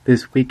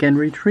This weekend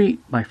retreat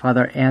by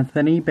Father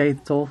Anthony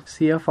Baetzel,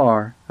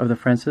 CFR, of the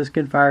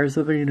Franciscan Friars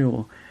of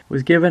Renewal,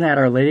 was given at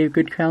Our Lady of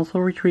Good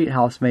Counsel Retreat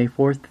House May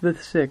 4th to the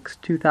 6th,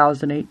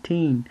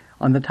 2018,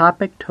 on the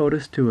topic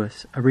Totus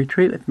Tuus, a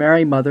retreat with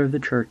Mary, Mother of the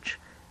Church.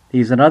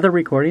 These and other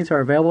recordings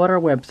are available at our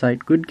website,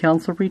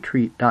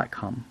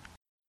 goodcounselretreat.com.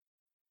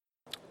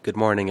 Good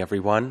morning,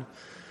 everyone.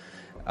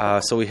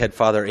 So we had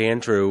Father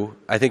Andrew.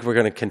 I think we're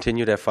going to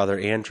continue to have Father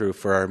Andrew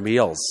for our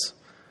meals.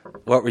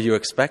 What were you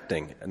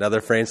expecting? Another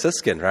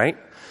Franciscan, right?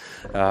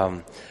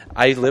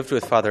 I lived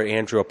with Father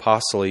Andrew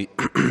Apostoli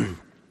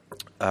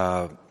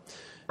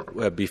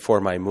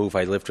before my move.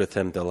 I lived with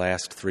him the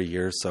last 3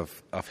 years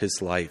of his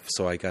life,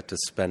 so I got to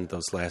spend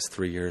those last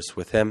 3 years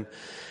with him.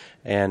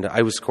 And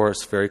I was, of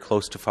course, very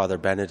close to Father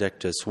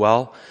Benedict as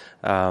well.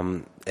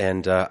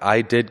 And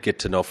I did get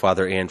to know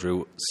Father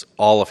Andrew,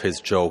 all of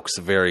his jokes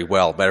very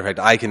well. Matter of fact,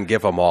 I can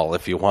give them all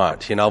if you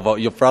want, but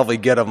you'll probably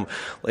get them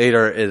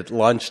later at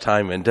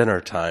lunchtime and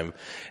dinner time.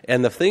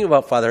 And the thing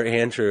about Father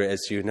Andrew,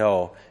 as you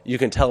know, you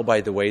can tell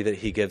by the way that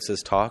he gives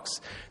his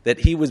talks, that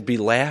he would be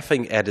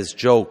laughing at his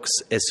jokes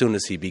as soon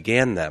as he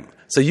began them.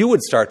 So you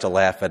would start to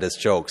laugh at his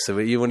jokes. So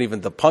you wouldn't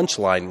even, the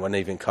punchline wouldn't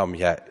even come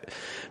yet.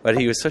 But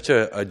he was such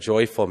a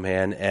joyful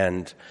man,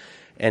 and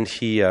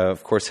he,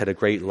 of course, had a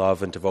great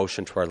love and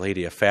devotion to Our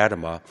Lady of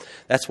Fatima.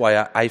 That's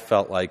why I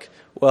felt like,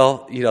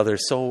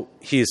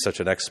 he is such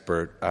an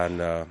expert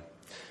on,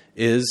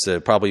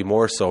 probably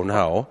more so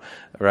now,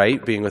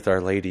 right, being with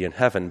Our Lady in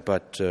heaven,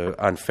 but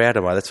on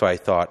Fatima, that's why I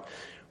thought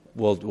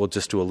we'll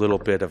just do a little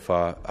bit of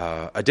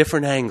a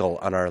different angle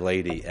on Our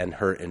Lady and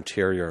her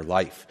interior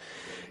life.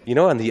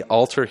 On the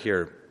altar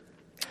here,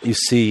 you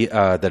see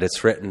that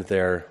it's written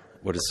there,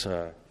 what is...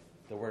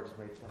 The Word is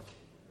made flesh.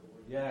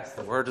 Yes,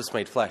 the Word is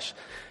made flesh.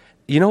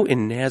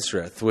 In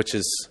Nazareth, which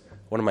is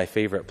one of my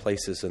favorite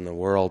places in the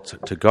world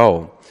to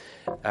go,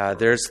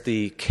 there's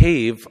the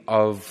cave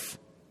of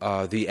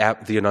the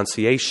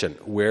Annunciation,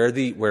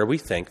 where we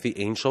think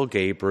the angel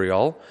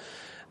Gabriel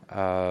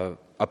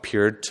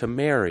appeared to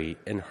Mary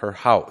in her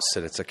house,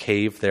 and it's a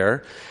cave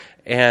there.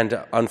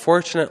 And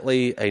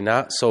unfortunately, a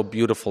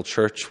not-so-beautiful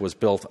church was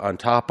built on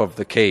top of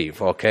the cave,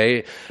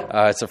 okay?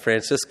 It's a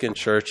Franciscan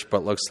church,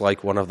 but looks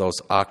like one of those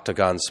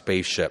octagon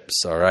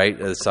spaceships, all right?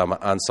 It's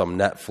on some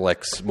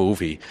Netflix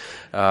movie.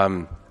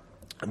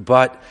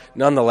 But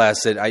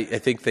nonetheless, I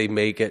think they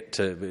make it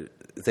to...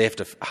 They have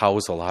to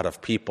house a lot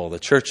of people. The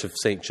Church of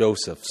St.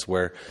 Joseph's,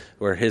 where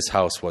his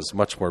house was,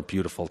 much more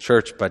beautiful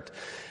church. But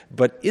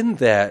in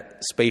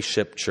that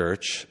spaceship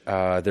church,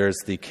 there's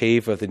the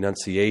Cave of the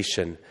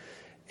Annunciation.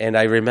 And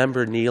I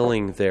remember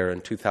kneeling there in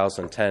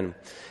 2010,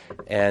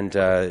 and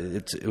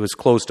it was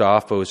closed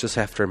off, but it was just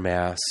after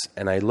Mass,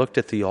 and I looked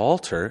at the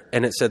altar,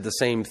 and it said the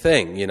same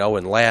thing,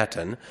 in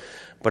Latin,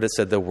 but it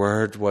said, the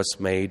Word was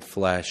made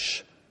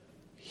flesh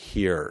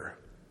here.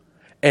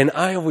 And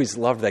I always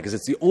loved that, because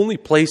it's the only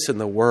place in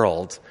the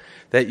world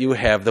that you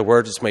have the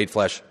Word was made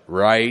flesh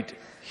right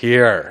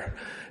here.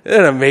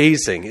 Isn't it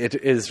amazing? It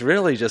is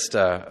really just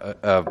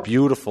a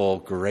beautiful,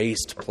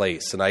 graced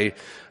place. And I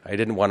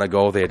didn't want to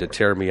go. They had to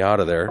tear me out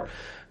of there.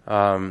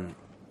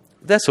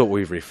 That's what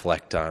we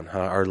reflect on,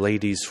 Our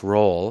Lady's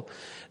role.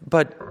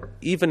 But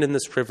even in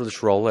this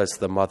privileged role as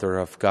the Mother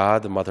of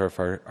God, the Mother of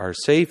our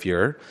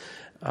Savior,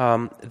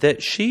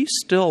 that she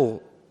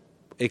still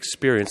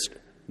experienced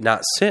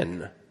not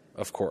sin,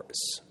 of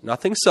course.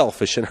 Nothing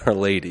selfish in Our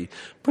Lady.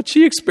 But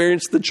she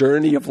experienced the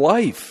journey of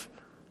life.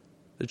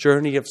 The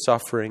journey of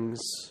sufferings,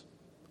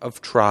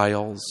 of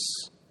trials,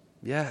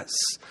 yes.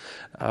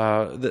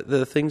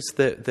 The things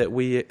that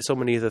we, so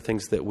many of the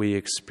things that we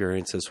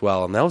experience as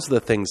well. And those are the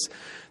things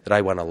that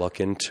I want to look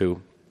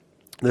into.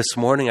 This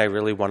morning, I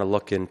really want to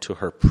look into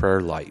her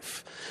prayer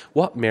life.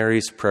 What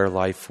Mary's prayer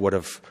life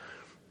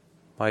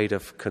might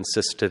have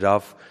consisted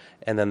of.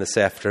 And then this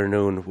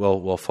afternoon,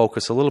 we'll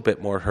focus a little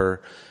bit more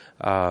her,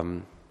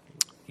 the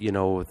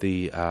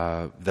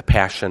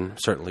Passion,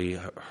 certainly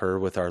her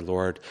with our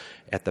Lord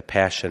at the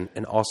Passion,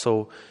 and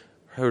also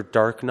her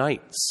dark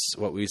nights,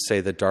 what we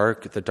say, the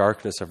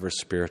darkness of her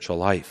spiritual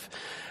life.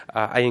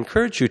 I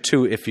encourage you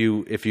too, if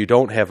you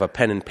don't have a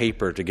pen and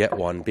paper, to get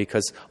one,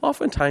 because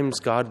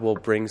oftentimes God will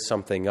bring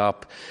something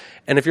up,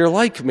 and if you're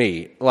like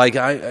me,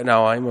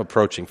 I'm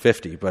approaching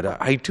 50, but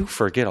I do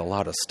forget a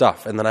lot of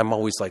stuff, and then I'm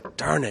always like,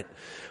 darn it,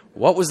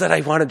 what was that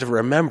I wanted to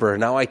remember?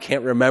 Now I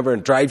can't remember,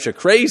 and it drives you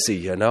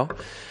crazy,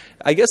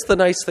 I guess the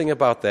nice thing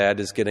about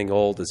that is getting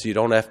old is you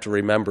don't have to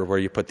remember where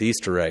you put the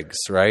Easter eggs,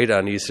 right?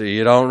 On Easter,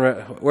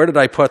 where did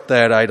I put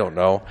that? I don't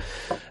know.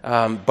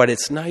 But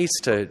it's nice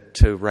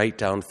to write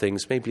down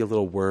things, maybe a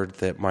little word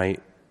that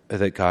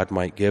God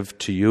might give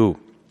to you.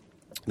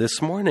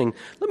 This morning,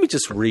 let me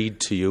just read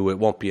to you. It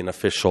won't be an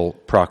official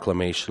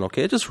proclamation,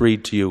 okay? I'll just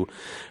read to you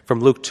from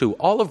Luke 2.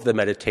 All of the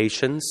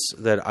meditations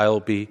that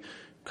I'll be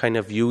kind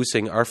of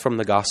using are from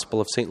the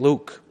Gospel of St.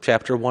 Luke,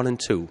 chapter 1 and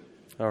 2.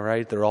 All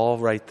right, they're all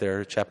right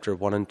there, chapter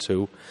 1 and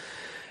 2.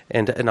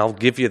 And I'll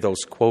give you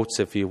those quotes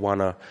if you want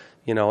to,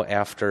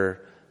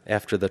 after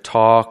after the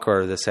talk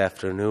or this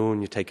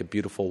afternoon, you take a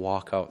beautiful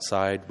walk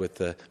outside with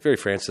the very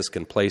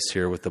Franciscan place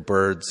here with the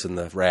birds and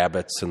the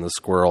rabbits and the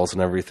squirrels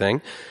and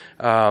everything,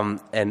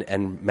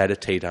 and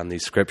meditate on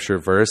these scripture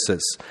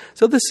verses.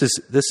 So this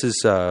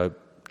is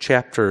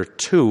chapter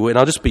 2, and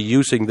I'll just be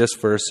using this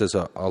verse as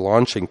a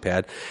launching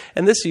pad.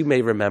 And this, you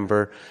may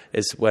remember,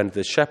 is when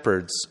the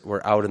shepherds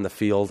were out in the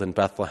field in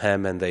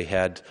Bethlehem and they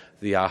had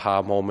the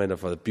aha moment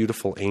of the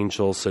beautiful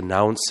angels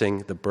announcing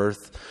the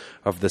birth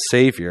of the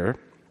Savior.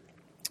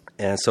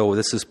 And so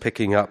this is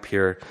picking up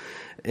here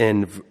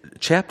in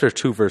chapter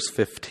 2, verse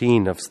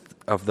 15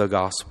 of the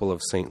Gospel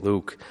of St.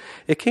 Luke.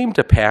 It came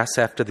to pass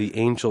after the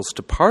angels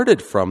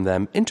departed from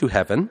them into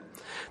heaven,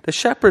 the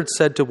shepherds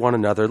said to one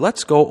another,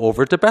 "Let's go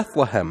over to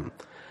Bethlehem.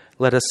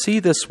 Let us see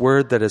this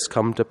word that has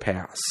come to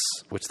pass,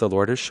 which the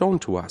Lord has shown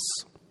to us."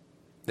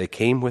 They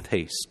came with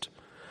haste.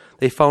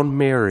 They found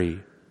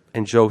Mary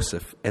and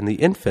Joseph and the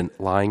infant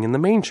lying in the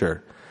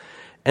manger.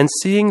 And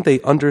seeing,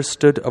 they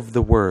understood of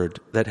the word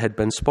that had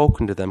been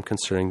spoken to them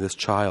concerning this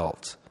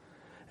child.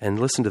 And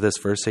listen to this,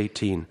 verse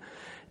 18.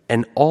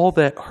 And all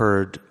that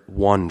heard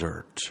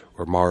wondered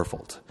or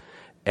marveled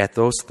at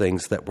those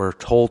things that were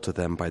told to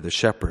them by the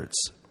shepherds.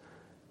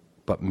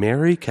 But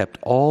Mary kept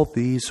all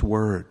these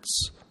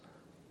words,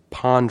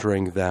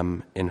 pondering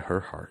them in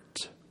her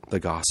heart. The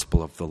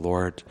gospel of the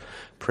Lord.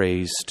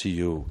 Praise to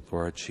you,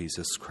 Lord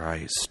Jesus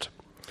Christ.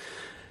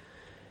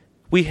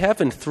 We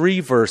have in 3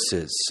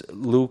 verses,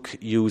 Luke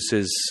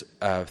uses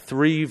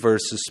 3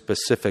 verses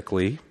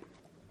specifically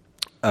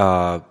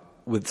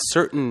with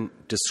certain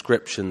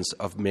descriptions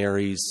of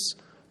Mary's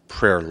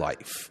prayer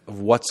life,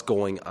 of what's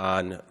going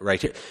on right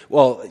here.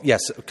 Well,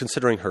 yes,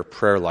 considering her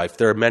prayer life,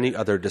 there are many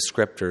other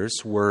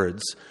descriptors,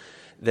 words,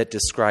 that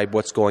describe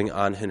what's going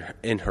on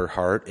in her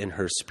heart, in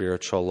her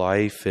spiritual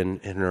life, in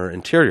her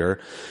interior.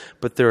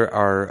 But there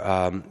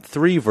are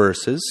 3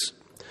 verses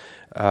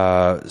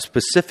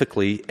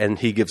specifically, and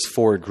he gives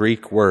 4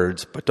 Greek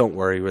words, but don't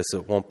worry,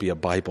 it won't be a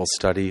Bible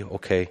study,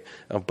 okay?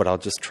 But I'll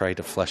just try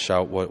to flesh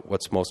out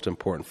what's most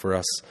important for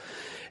us.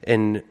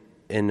 In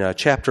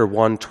chapter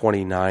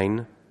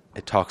 1:29,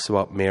 it talks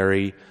about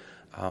Mary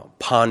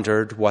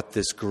pondered what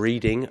this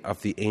greeting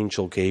of the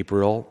angel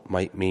Gabriel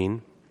might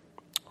mean,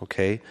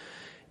 okay?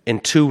 In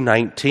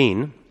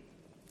 2:19,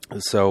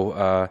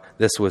 so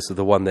this was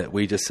the one that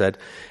we just said,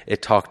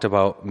 it talked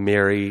about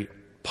Mary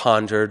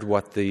pondered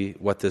what the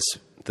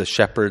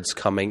shepherds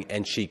coming,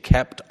 and she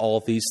kept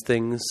all these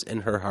things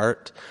in her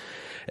heart.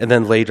 And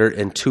then later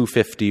in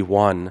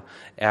 2:51,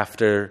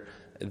 after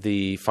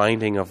the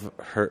finding of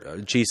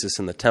Jesus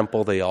in the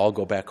temple, they all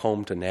go back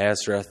home to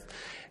Nazareth,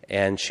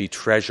 and she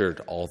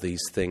treasured all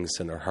these things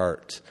in her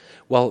heart.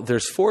 Well,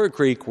 there's 4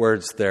 Greek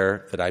words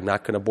there that I'm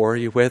not going to bore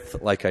you with,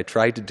 like I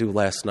tried to do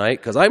last night,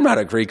 because I'm not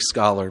a Greek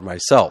scholar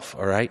myself,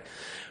 all right?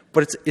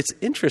 But it's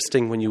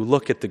interesting when you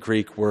look at the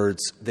Greek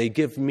words, they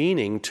give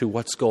meaning to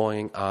what's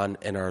going on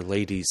in Our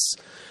Lady's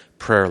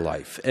prayer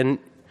life. And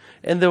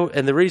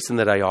the reason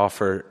that I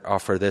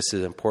offer this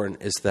is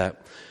important is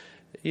that,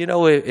 you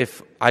know,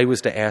 if I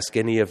was to ask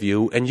any of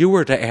you, and you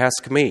were to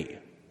ask me,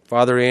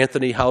 Father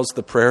Anthony, how's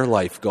the prayer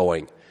life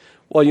going?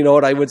 Well, you know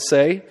what I would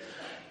say?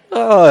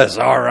 Oh, it's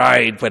all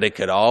right, but it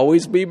could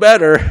always be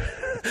better.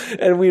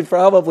 And we'd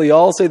probably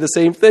all say the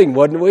same thing,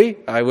 wouldn't we?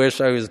 I wish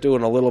I was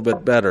doing a little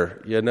bit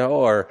better, you know,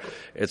 or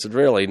it's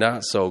really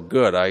not so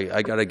good.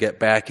 I got to get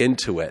back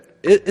into it.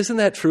 Isn't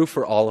that true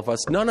for all of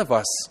us? None of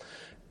us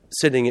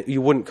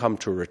you wouldn't come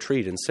to a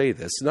retreat and say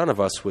this. None of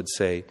us would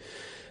say,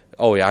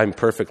 oh yeah, I'm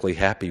perfectly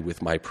happy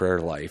with my prayer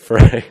life,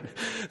 right?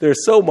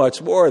 There's so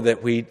much more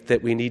that we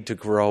need to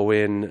grow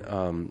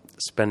in,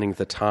 spending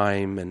the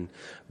time and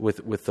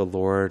with the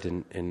Lord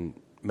and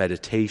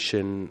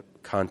meditation,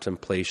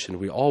 contemplation.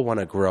 We all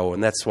want to grow,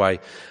 and that's why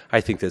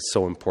I think that's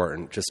so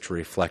important just to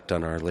reflect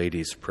on Our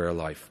Lady's prayer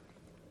life.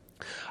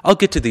 I'll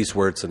get to these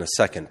words in a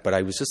second, but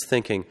I was just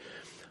thinking,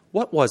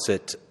 what was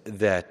it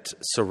that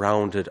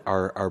surrounded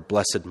our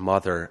Blessed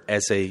Mother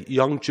as a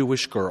young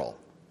Jewish girl,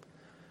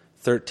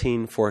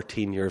 13,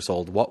 14 years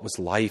old? What was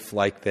life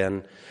like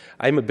then?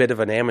 I'm a bit of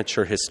an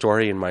amateur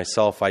historian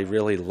myself. I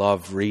really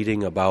love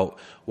reading about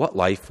what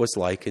life was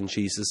like in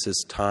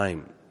Jesus'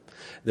 time.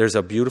 There's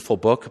a beautiful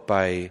book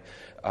by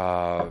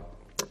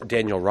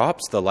Daniel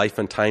Rops, The Life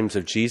and Times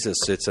of Jesus.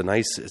 It's a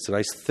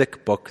nice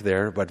thick book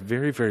there, but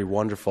very, very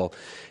wonderful.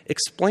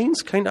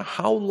 Explains kind of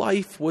how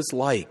life was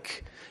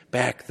like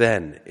back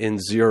then in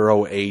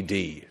 0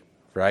 AD,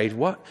 right?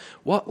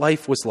 What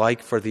life was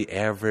like for the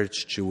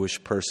average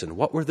Jewish person.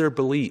 What were their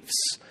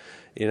beliefs?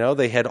 You know,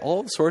 they had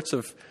all sorts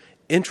of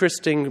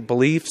interesting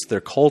beliefs,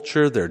 their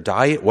culture, their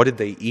diet, what did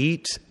they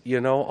eat?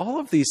 You know, all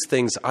of these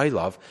things I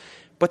love.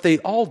 But they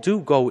all do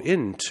go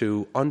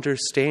into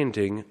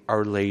understanding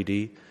Our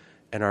Lady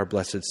and our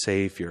Blessed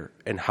Savior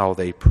and how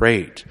they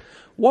prayed.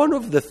 One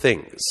of the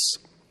things,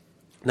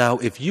 now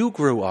if you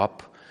grew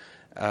up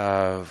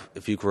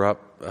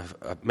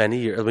many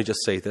years, let me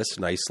just say this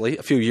nicely,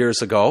 a few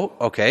years ago,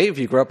 okay, if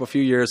you grew up a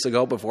few years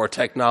ago before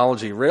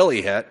technology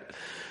really hit,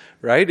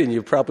 right, and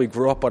you probably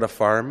grew up on a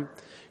farm,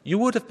 you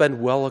would have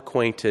been well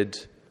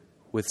acquainted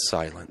with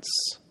silence.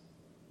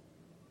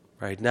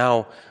 Right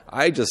now,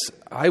 I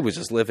was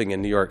just living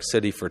in New York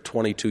City for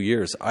 22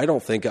 years. I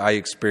don't think I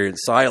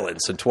experienced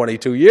silence in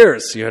 22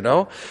 years,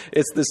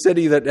 It's the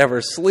city that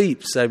never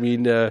sleeps. I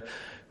mean,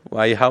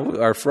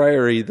 our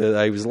friary that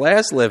I was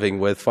last living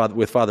with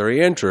Father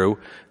Andrew,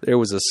 there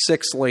was a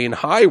 6-lane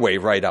highway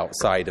right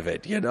outside of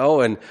it,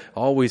 and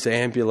always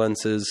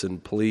ambulances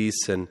and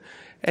police. And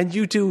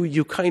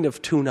you kind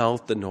of tune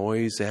out the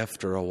noise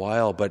after a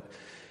while. But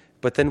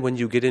then when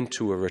you get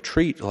into a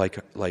retreat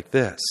like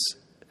this,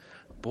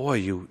 boy,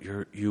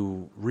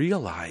 you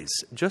realize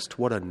just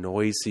what a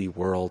noisy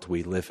world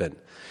we live in.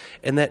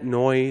 And that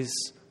noise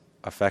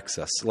affects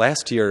us.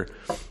 Last year,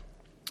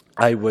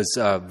 I was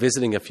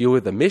visiting a few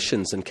of the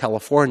missions in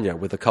California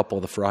with a couple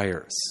of the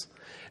friars.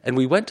 And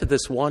we went to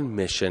this one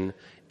mission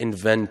in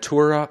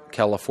Ventura,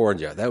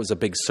 California. That was a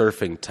big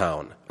surfing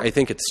town. I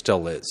think it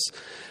still is.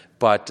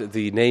 But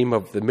the name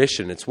of the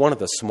mission, it's one of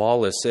the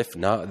smallest, if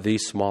not the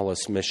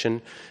smallest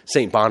mission,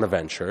 St.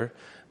 Bonaventure,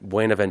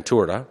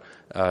 Buenaventura.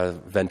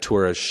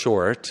 Ventura is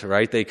short,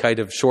 right? They kind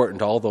of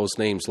shortened all those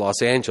names.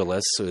 Los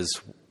Angeles is,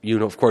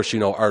 of course,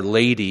 Our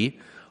Lady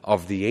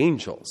of the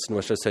Angels,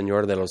 Nuestra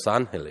Señora de los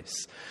Ángeles.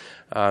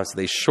 So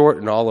they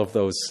shortened all of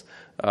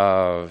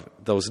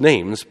those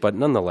names, but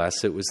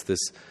nonetheless, it was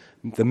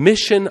the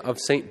mission of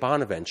St.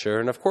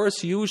 Bonaventure. And of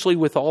course, usually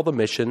with all the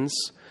missions,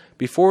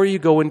 before you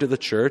go into the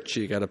church,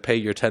 you got to pay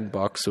your $10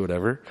 or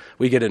whatever.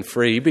 We get in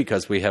free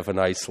because we have a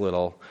nice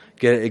little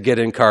get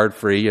in card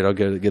free,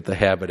 get the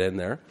habit in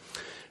there.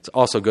 It's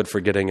also good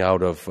for getting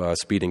out of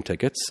speeding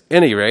tickets.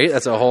 Anyway,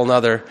 that's a whole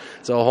nother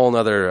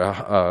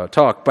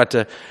talk.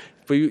 But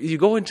you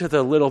go into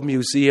the little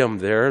museum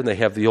there, and they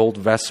have the old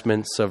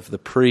vestments of the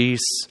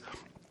priests,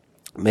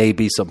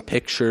 maybe some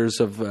pictures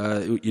of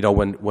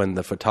when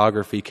the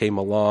photography came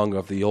along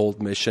of the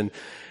old mission.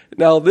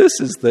 Now, this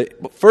is the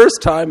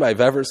first time I've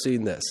ever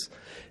seen this.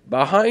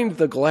 Behind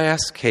the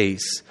glass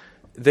case,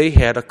 they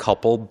had a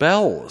couple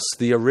bells,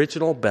 the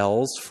original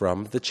bells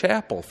from the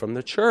chapel, from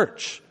the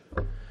church.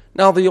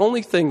 Now, the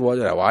only thing was,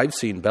 I've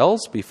seen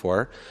bells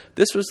before.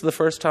 This was the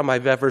first time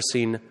I've ever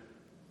seen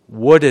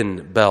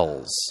wooden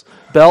bells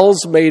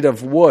made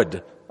of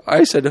wood.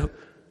 I said,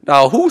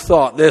 now, who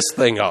thought this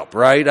thing up,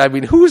 right? I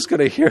mean, who's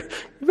going to hear?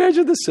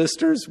 Imagine the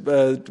sisters'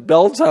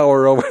 bell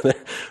tower over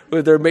there.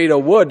 When they're made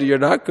of wood, you're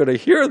not going to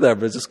hear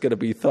them. It's just going to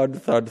be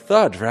thud, thud,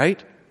 thud,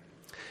 right?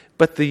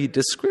 But the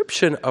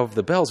description of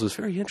the bells was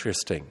very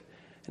interesting.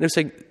 And it was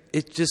saying,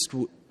 it just,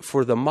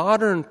 for the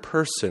modern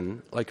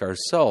person like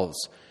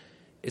ourselves,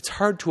 it's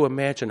hard to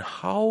imagine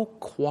how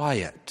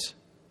quiet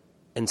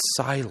and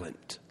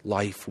silent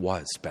life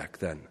was back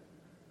then.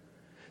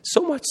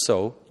 So much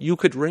so, you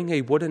could ring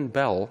a wooden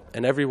bell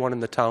and everyone in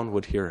the town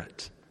would hear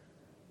it.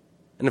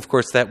 And of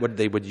course,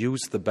 they would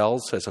use the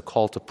bells as a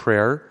call to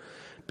prayer,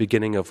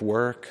 beginning of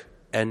work,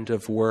 end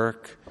of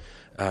work,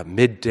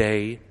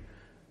 midday.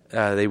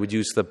 They would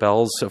use the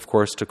bells, of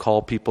course, to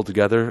call people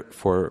together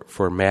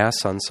for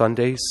Mass on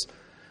Sundays.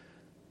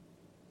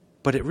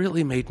 But it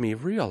really made me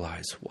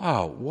realize,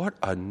 wow, what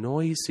a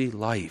noisy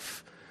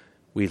life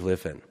we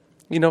live in.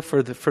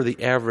 For the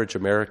average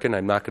American,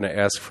 I'm not going to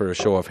ask for a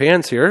show of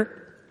hands here,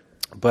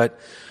 but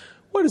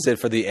what is it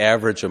for the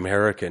average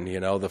American?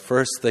 The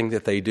first thing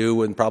that they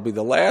do and probably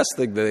the last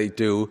thing that they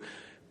do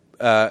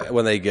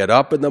when they get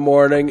up in the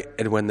morning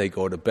and when they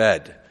go to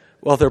bed.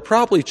 Well, they're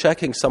probably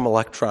checking some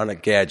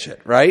electronic gadget,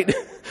 right?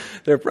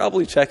 They're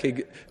probably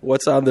checking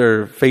what's on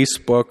their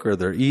Facebook or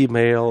their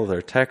email,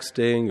 their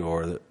texting,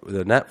 or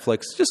the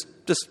Netflix.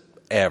 Just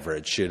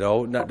average,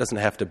 doesn't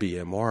have to be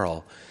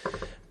immoral.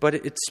 But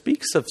it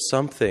speaks of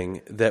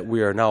something that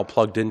we are now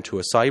plugged into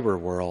a cyber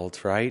world,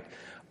 right?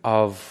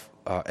 Of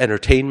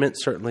entertainment,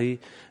 certainly,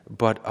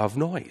 but of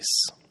noise.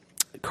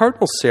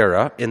 Cardinal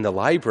Sarah, in the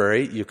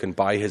library, you can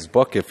buy his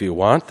book if you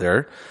want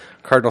there.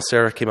 Cardinal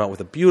Sarah came out with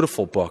a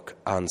beautiful book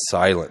on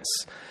silence.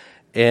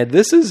 And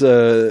this is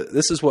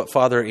what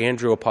Father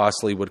Andrew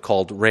Apostoli would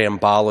call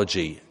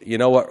rambology. You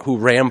know who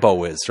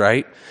Rambo is,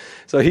 right?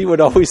 So he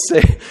would always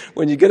say,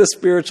 when you get a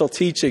spiritual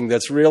teaching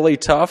that's really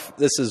tough,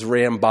 this is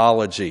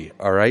rambology,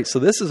 all right?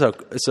 So it's a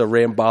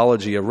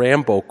rambology, a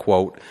Rambo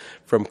quote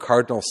from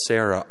Cardinal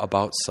Sarah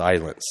about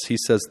silence. He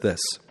says this: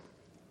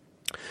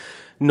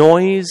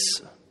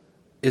 noise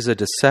is a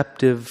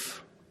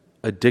deceptive,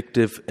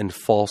 addictive, and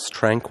false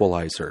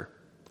tranquilizer.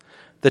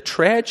 The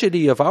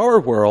tragedy of our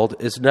world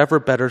is never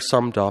better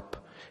summed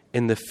up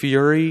in the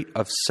fury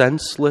of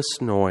senseless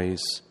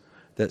noise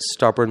that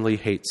stubbornly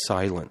hates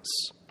silence.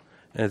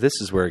 And this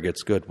is where it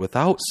gets good.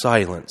 Without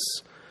silence,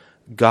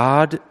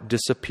 God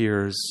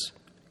disappears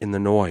in the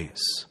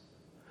noise.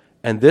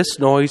 And this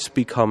noise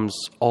becomes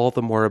all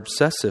the more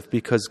obsessive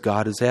because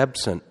God is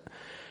absent.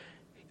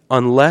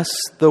 Unless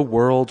the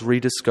world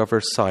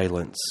rediscovers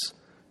silence,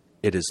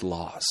 it is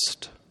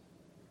lost.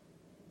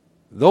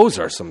 Those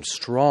are some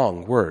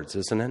strong words,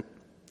 isn't it?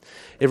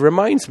 It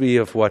reminds me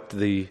of what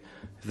the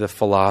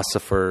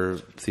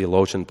philosopher,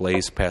 theologian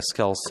Blaise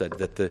Pascal said,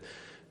 that the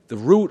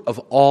root of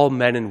all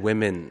men and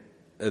women,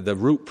 the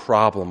root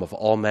problem of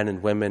all men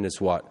and women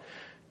is what?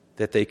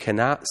 that they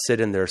cannot sit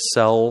in their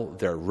cell,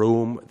 their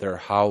room, their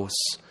house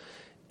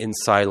in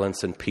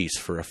silence and peace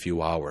for a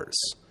few hours.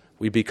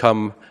 We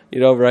become,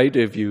 right?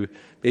 If you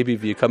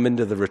come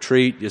into the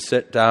retreat, you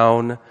sit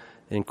down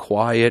in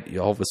quiet,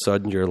 all of a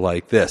sudden you're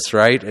like this,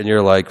 right? And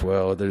you're like,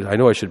 well, I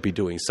know I should be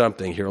doing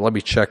something here. Let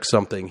me check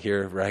something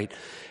here, right?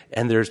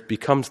 And there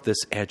becomes this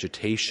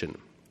agitation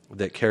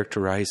that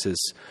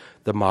characterizes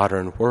the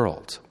modern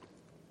world.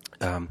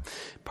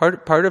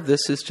 Part of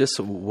this is just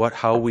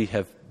how we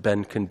have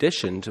been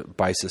conditioned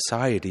by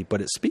society,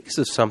 but it speaks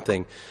of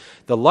something.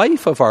 The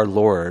life of our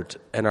Lord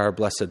and our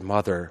Blessed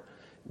Mother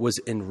was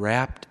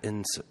wrapped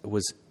in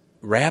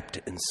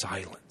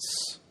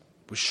silence,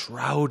 was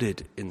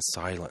shrouded in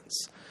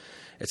silence.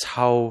 It's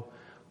how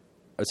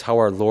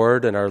our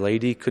Lord and Our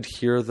Lady could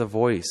hear the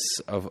voice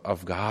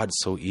of God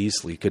so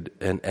easily,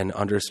 and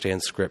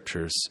understand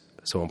Scriptures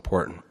so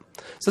important.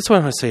 So that's what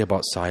I want to say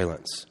about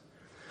silence.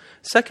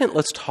 Second,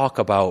 let's talk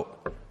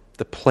about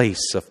the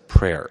place of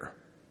prayer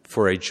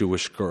for a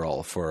Jewish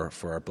girl, for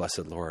our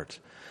Blessed Lord.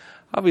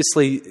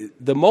 Obviously,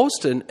 the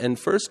most and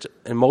first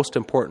and most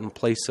important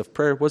place of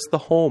prayer was the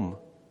home.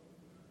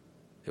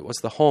 It was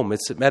the home. As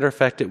a matter of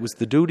fact, it was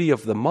the duty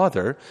of the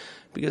mother,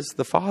 because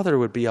the father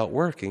would be out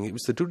working. It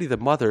was the duty of the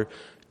mother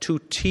to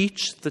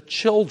teach the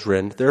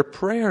children their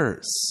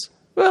prayers.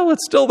 Well,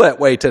 it's still that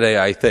way today,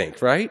 I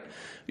think, right?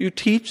 You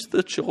teach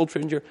the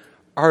children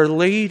Our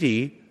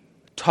Lady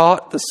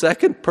taught the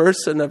second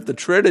person of the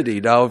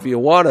Trinity. Now, if you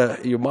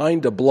want your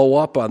mind to blow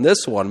up on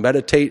this one,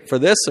 meditate for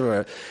this.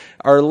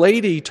 Our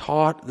Lady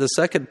taught the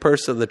second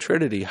person of the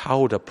Trinity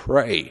how to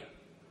pray.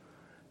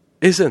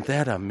 Isn't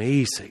that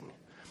amazing?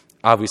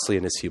 Obviously,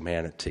 in His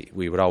humanity,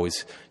 we would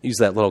always use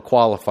that little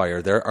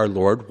qualifier there. Our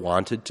Lord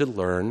wanted to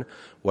learn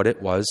what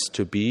it was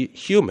to be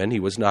human. He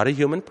was not a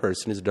human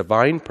person. He's a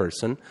divine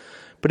person.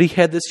 But He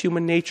had this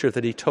human nature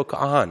that He took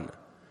on.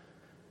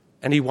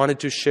 And He wanted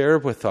to share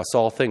with us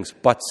all things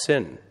but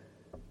sin,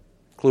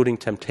 including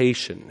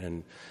temptation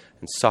and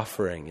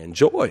suffering and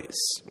joys,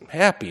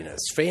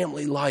 happiness,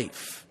 family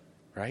life,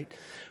 right?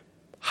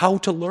 How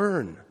to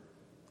learn.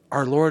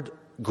 Our Lord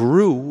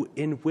grew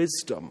in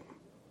wisdom,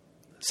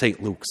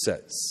 St. Luke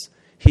says.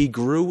 He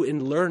grew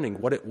in learning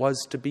what it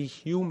was to be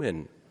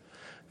human,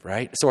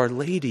 right? So Our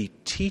Lady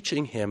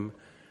teaching Him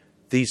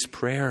these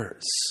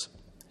prayers.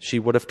 She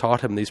would have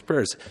taught Him these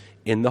prayers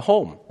in the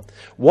home.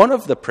 One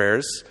of the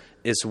prayers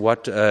is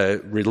what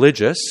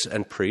religious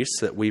and priests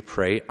that we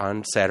pray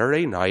on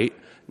Saturday night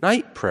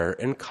prayer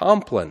in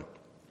Compline.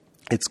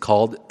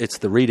 It's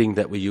the reading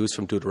that we use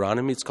from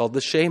Deuteronomy. It's called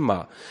the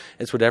Shema.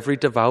 It's what every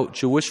devout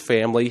Jewish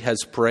family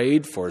has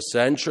prayed for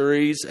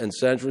centuries and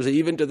centuries,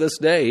 even to this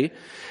day.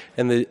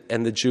 And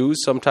the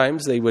Jews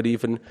sometimes they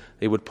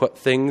would put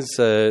things.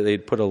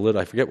 They'd put a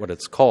little. I forget what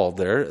it's called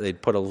there.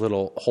 They'd put a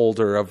little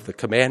holder of the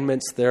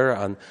commandments there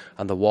on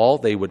the wall.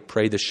 They would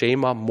pray the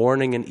Shema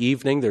morning and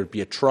evening. There'd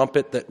be a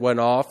trumpet that went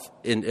off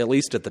at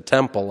least at the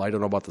temple. I don't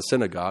know about the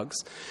synagogues.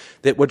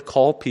 That would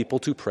call people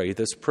to pray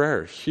this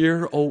prayer.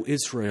 Hear, O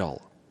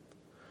Israel,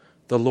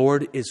 the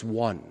Lord is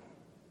one.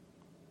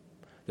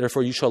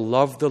 Therefore you shall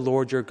love the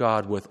Lord your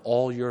God with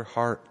all your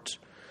heart,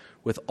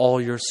 with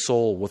all your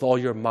soul, with all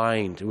your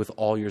mind, with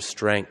all your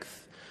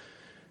strength.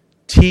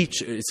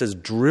 Teach, it says,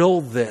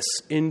 drill this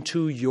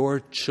into your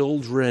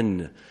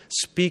children.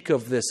 Speak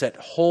of this at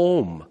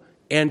home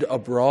and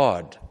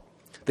abroad.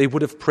 They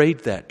would have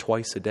prayed that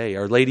twice a day.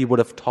 Our Lady would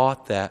have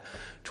taught that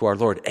to our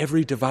Lord.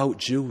 Every devout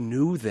Jew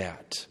knew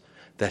that.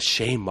 The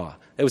Shema.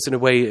 It was in a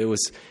way, it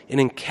was an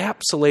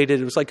encapsulated,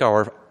 it was like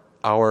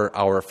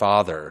our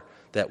Father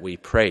that we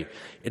pray.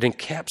 It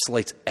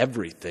encapsulates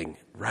everything,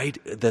 right,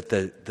 that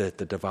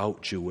the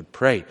devout Jew would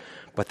pray.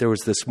 But there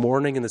was this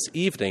morning and this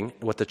evening,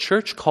 what the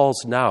church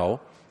calls now,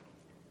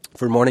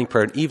 for morning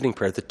prayer and evening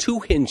prayer, the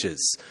two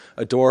hinges.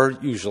 A door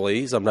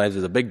usually, sometimes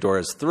there's a big door,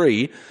 is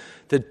three.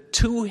 The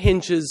two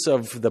hinges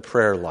of the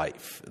prayer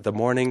life, the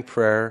morning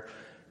prayer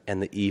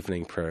and the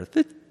evening prayer.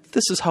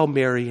 This is how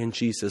Mary and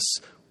Jesus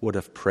would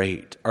have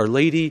prayed. Our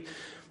Lady,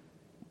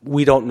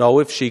 we don't know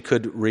if she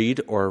could read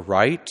or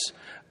write.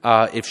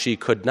 If she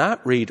could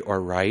not read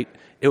or write,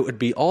 it would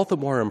be all the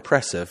more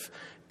impressive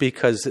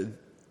because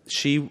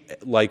she,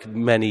 like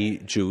many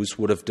Jews,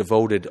 would have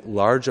devoted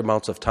large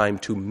amounts of time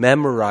to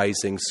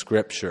memorizing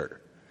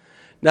Scripture.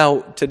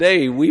 Now,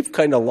 today, we've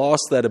kind of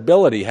lost that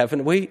ability,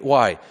 haven't we?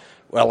 Why?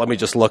 Well, let me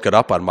just look it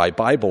up on my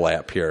Bible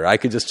app here. I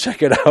could just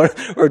check it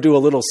out or do a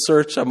little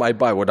search on my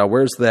Bible. Now,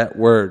 where's that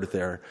word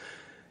there?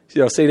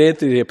 St.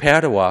 Anthony of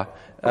Padua,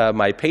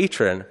 my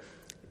patron,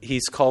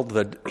 he's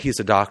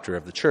a doctor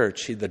of the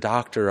church. He's the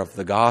doctor of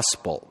the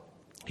gospel.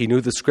 He knew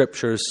the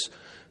Scriptures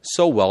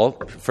so well.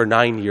 For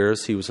 9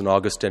 years, he was an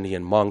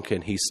Augustinian monk,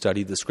 and he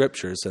studied the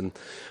Scriptures. And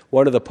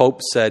one of the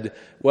popes said,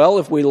 well,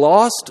 if we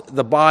lost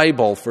the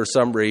Bible for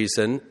some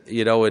reason,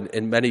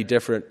 in many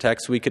different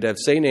texts, we could have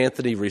St.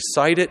 Anthony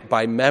recite it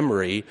by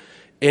memory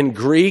in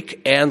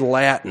Greek and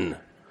Latin.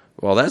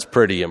 Well, that's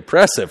pretty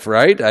impressive,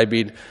 right? I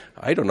mean,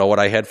 I don't know what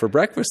I had for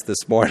breakfast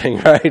this morning,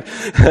 right?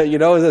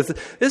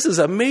 This is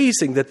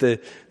amazing that the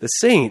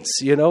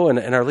saints, and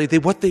Our Lady,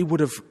 what they would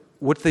have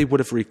they would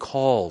have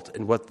recalled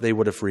and what they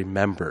would have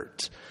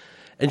remembered.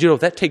 And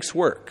that takes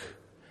work.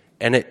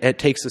 And it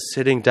takes us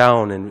sitting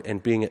down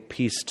and being at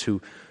peace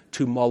to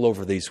mull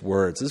over these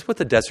words. This is what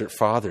the Desert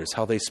Fathers,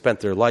 how they spent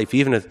their life.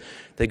 Even if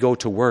they go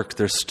to work,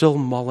 they're still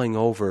mulling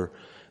over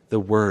the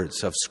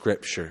words of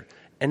Scripture.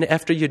 And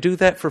after you do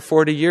that for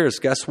 40 years,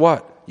 guess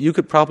what? You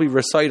could probably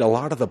recite a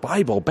lot of the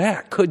Bible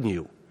back, couldn't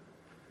you?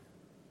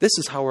 This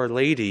is how Our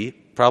Lady,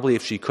 probably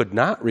if she could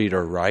not read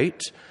or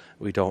write,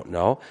 we don't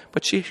know,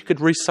 but she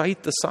could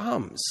recite the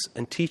Psalms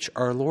and teach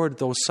our Lord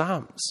those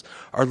Psalms.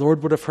 Our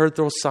Lord would have heard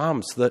those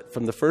Psalms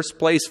from the first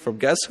place from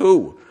guess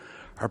who?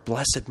 Our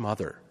Blessed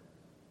Mother.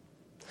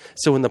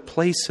 So in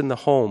the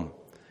home,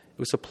 it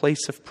was a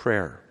place of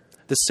prayer.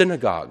 The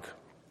synagogue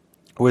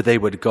where they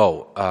would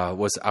go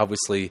was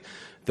obviously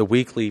the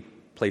weekly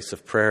place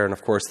of prayer, and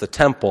of course the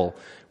temple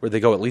where they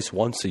go at least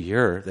once a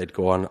year. They'd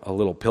go on a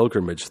little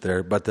pilgrimage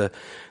there. But the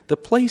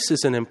place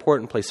is an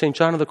important place. St.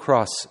 John of the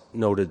Cross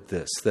noted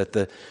this, that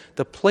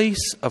the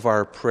place of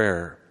our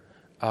prayer,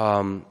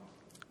 when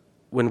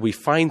we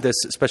find this,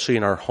 especially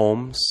in our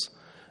homes,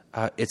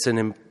 it's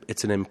an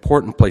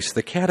important place.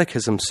 The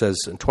Catechism says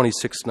in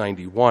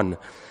 2691,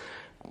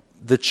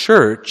 the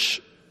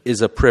church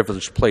is a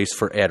privileged place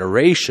for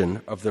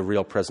adoration of the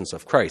real presence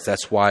of Christ.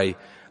 That's why,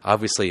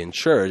 obviously, in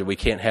church, we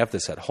can't have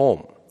this at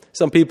home.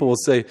 Some people will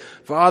say,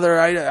 Father,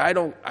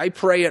 I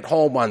pray at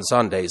home on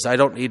Sundays. I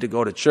don't need to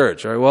go to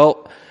church. All right,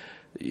 well,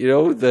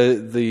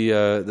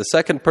 the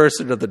second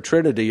person of the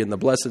Trinity in the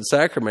Blessed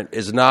Sacrament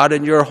is not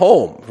in your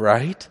home,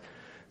 right?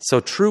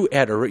 So true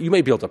adoration, you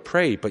may be able to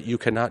pray, but you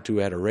cannot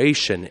do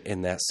adoration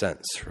in that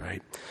sense,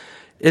 right?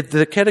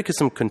 The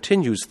Catechism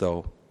continues,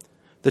 though,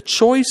 the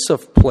choice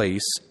of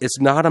place is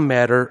not a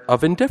matter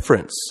of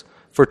indifference.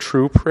 For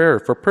true prayer,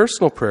 for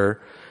personal prayer,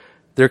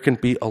 there can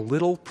be a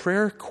little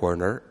prayer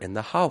corner in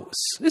the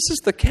house. This is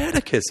the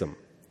Catechism.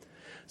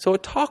 So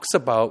it talks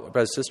about,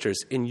 brothers and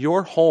sisters, in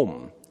your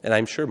home, and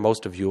I'm sure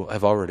most of you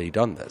have already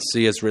done this.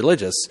 See, as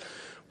religious,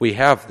 we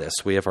have this.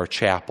 We have our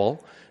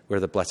chapel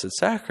where the Blessed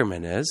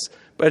Sacrament is,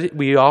 but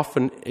we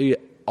often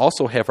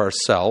also have our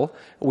cell.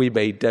 We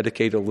may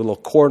dedicate a little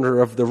corner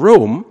of the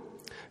room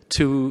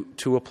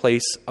to a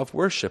place of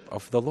worship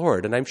of the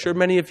Lord. And I'm sure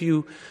many of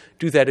you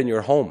do that in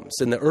your homes.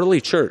 In the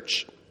early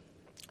church,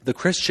 the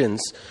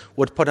Christians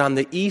would put on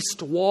the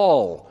east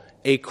wall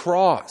a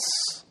cross.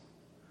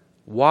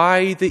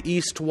 Why the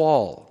east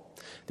wall?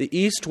 The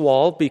east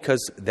wall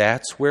because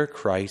that's where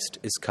Christ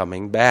is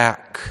coming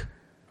back.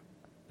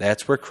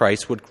 That's where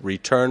Christ would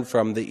return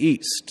from the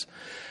east.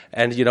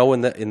 And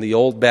in the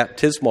old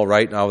baptismal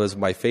rite, now this is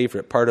my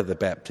favorite part of the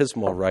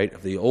baptismal rite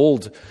of the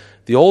old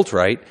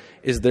rite,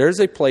 is there's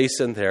a place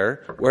in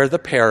there where the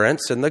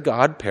parents and the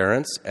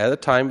godparents, at the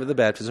time of the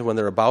baptism, when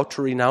they're about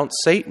to renounce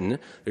Satan,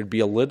 there'd be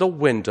a little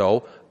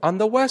window on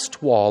the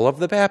west wall of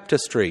the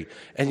baptistry.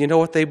 And you know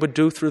what they would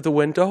do through the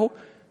window?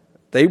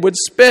 They would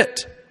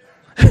spit.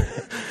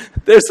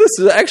 This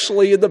is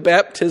actually in the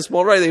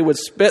baptismal rite. They would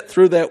spit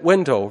through that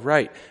window,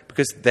 right?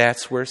 Because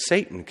that's where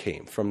Satan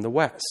came, from the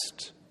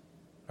west.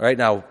 All right,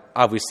 now,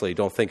 obviously,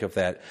 don't think of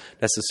that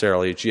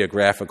necessarily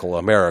geographical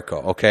America,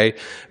 okay?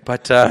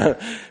 But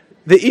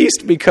the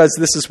east, because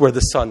this is where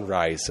the sun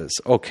rises,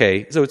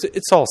 okay? So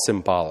it's all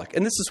symbolic.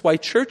 And this is why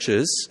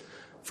churches,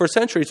 for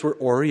centuries, were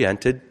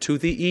oriented to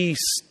the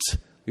east.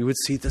 We would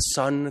see the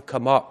sun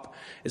come up.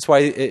 It's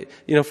why,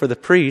 for the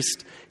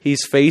priest,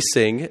 he's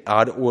facing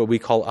what we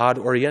call ad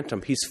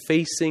orientem. He's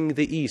facing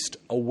the east,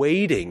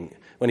 awaiting,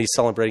 when he's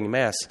celebrating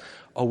Mass,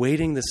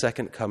 awaiting the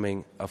second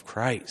coming of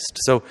Christ.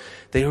 So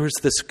there was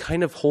this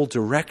kind of whole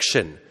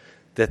direction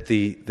that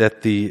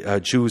the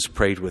Jews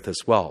prayed with as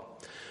well.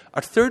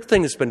 A third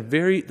thing has been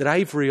that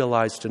I've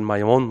realized in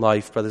my own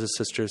life, brothers and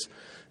sisters,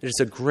 it is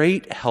a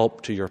great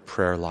help to your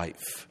prayer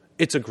life.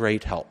 It's a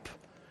great help.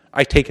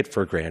 I take it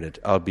for granted,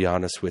 I'll be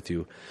honest with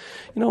you.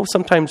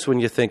 Sometimes when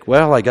you think,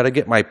 well, I got to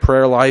get my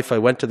prayer life, I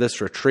went to this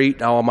retreat,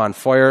 now I'm on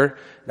fire,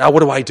 now what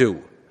do I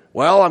do?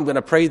 Well, I'm going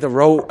to pray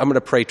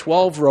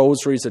 12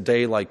 rosaries a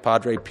day like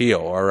Padre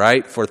Pio, all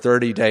right, for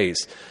 30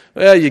 days.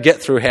 Well, you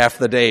get through half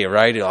the day,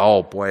 right?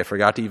 Oh, boy, I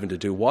forgot to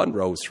do one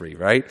rosary,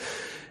 right?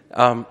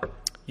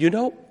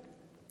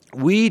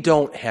 We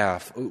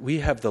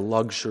have the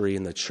luxury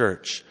in the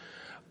church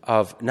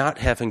of not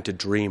having to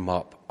dream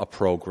up a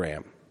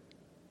program.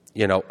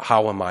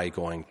 How am I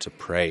going to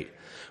pray?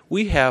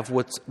 We have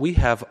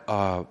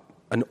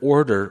an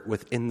order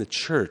within the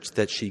church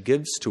that she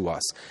gives to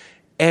us,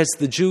 as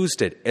the Jews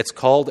did. It's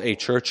called a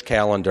church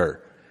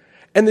calendar.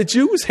 And the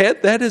Jews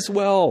had that as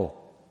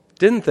well,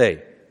 didn't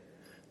they?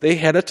 They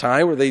had a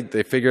time where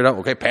they figured out,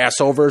 okay,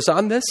 Passover is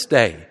on this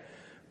day.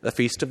 The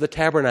Feast of the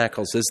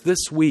Tabernacles is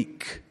this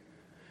week.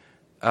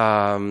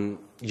 Yom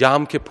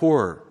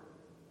Kippur,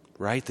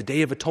 right? The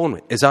Day of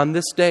Atonement is on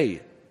this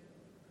day.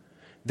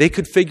 They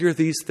could figure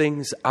these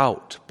things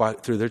out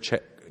through their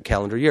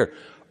calendar year.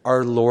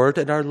 Our Lord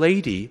and Our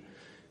Lady,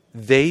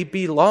 they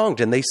belonged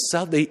and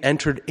they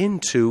entered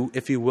into,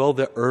 if you will,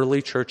 the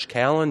early church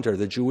calendar,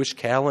 the Jewish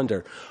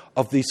calendar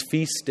of these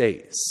feast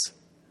days.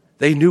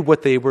 They knew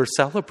what they were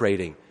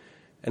celebrating.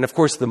 And of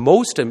course, the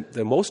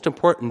most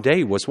important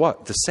day was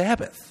what? The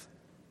Sabbath.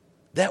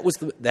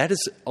 That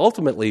is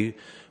ultimately,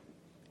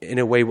 in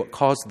a way, what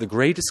caused the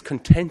greatest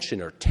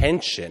contention or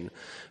tension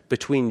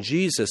between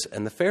Jesus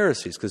and the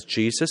Pharisees, because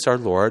Jesus, our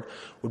Lord,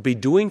 would be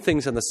doing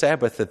things on the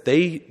Sabbath that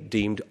they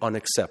deemed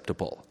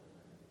unacceptable,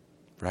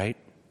 right?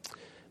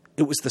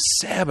 It was the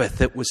Sabbath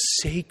that was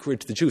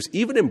sacred to the Jews.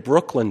 Even in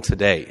Brooklyn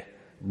today,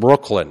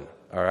 Brooklyn,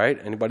 all right?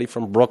 Anybody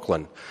from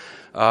Brooklyn?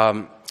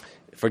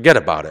 Forget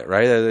about it,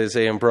 right? They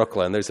say in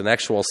Brooklyn, there's an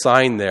actual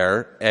sign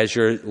there as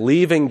you're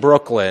leaving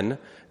Brooklyn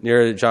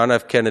near John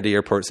F. Kennedy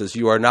Airport. It says,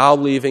 "You are now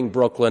leaving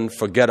Brooklyn,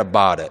 forget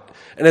about it."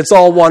 And it's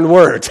all one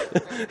word.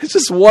 It's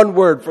just one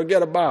word,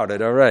 forget about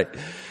it, all right?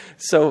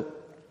 So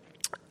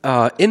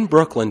in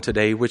Brooklyn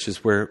today, which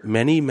is where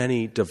many,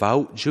 many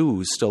devout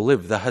Jews still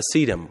live, the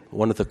Hasidim,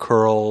 one of the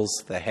curls,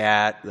 the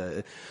hat,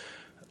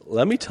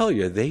 let me tell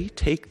you, they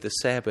take the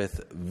Sabbath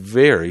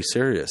very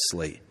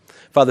seriously.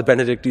 Father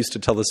Benedict used to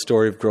tell the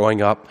story of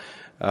growing up.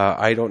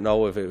 I don't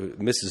know if it was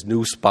Mrs.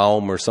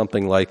 Nussbaum or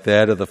something like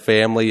that, of the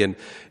family, and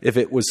if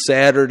it was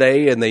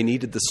Saturday and they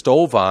needed the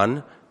stove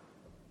on,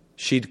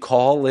 she'd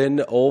call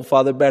in old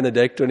Father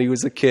Benedict when he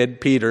was a kid,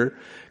 Peter,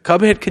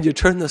 "Come in, can you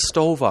turn the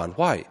stove on?"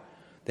 Why?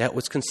 That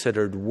was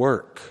considered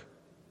work.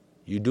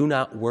 You do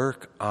not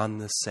work on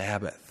the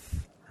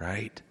Sabbath,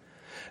 right?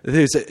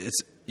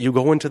 You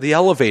go into the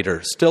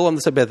elevator, still on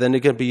the Sabbath, then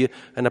it can be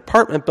an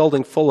apartment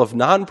building full of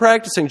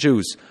non-practicing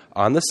Jews.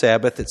 On the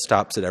Sabbath, it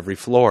stops at every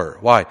floor.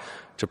 Why?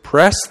 To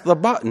press the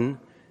button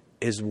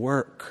is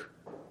work.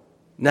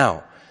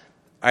 Now,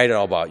 I don't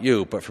know about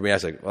you, but for me, I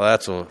was like, well,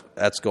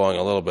 that's going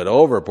a little bit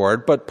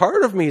overboard. But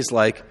part of me is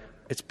like,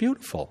 it's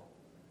beautiful.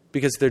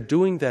 Because they're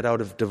doing that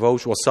out of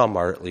devotion. Well, some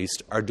are at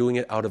least, are doing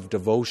it out of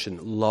devotion,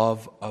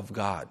 love of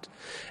God,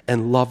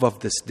 and love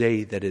of this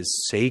day that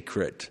is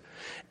sacred.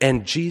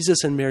 And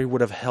Jesus and Mary would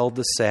have held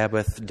the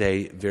Sabbath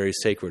day very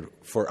sacred.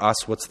 For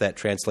us, what's that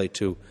translate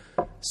to?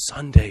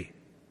 Sunday.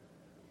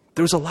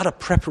 There was a lot of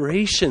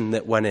preparation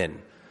that went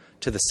in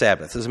to the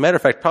Sabbath. As a matter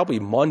of fact, probably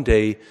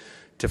Monday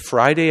to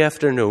Friday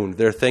afternoon,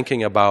 they're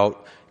thinking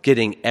about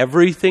getting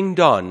everything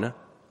done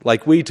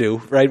like we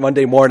do, right?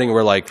 Monday morning,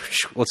 we're like,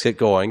 let's get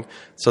going.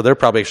 So they're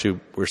probably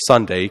were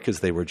Sunday because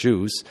they were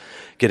Jews,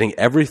 getting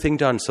everything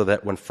done so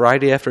that when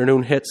Friday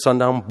afternoon hits,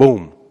 sundown,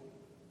 boom.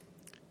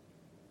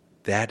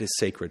 That is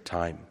sacred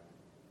time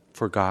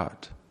for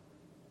God,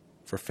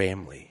 for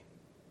family,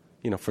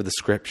 for the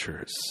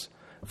Scriptures,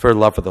 for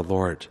love of the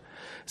Lord.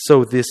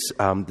 So the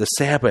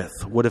Sabbath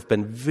would have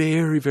been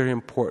very, very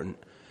important.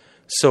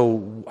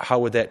 So how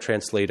would that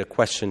translate a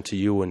question to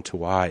you and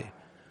to I?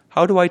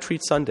 How do I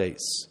treat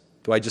Sundays?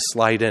 Do I just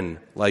slide in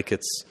like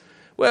it's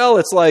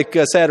like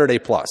Saturday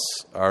plus,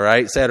 all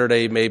right?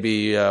 Saturday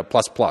maybe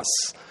plus plus.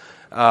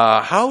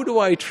 How do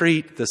I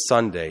treat the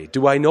Sunday?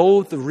 Do I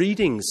know the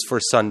readings for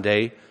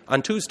Sunday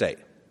on Tuesday?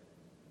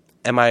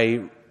 Am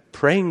I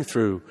praying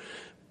through?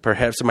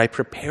 Perhaps am I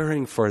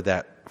preparing for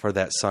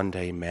that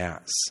Sunday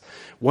Mass?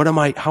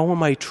 How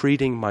am I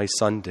treating my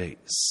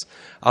Sundays?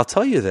 I'll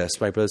tell you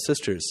this, my brothers and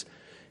sisters.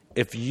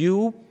 If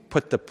you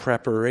put the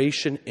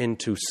preparation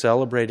into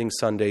celebrating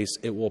Sundays,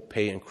 it will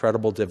pay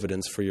incredible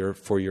dividends for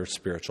your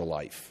spiritual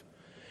life.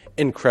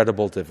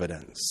 Incredible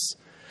dividends.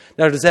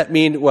 Now, does that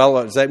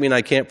mean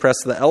I can't press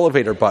the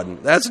elevator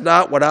button? That's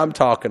not what I'm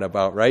talking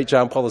about, right?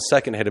 John Paul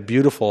II had a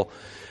beautiful,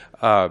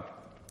 I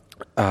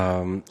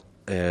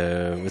forget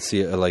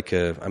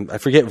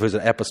if it was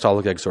an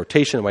apostolic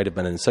exhortation, it might have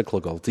been an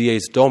encyclical,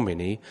 Dies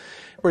Domini,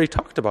 where he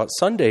talked about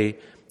Sunday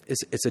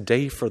it's a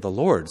day for the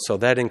Lord. So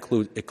that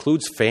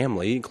includes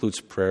family,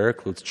 includes prayer,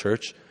 includes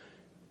church,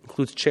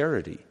 includes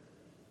charity,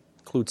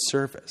 includes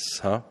service,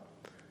 huh?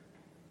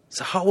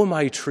 So how am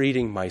I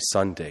treating my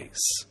Sundays,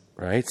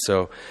 right?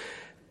 So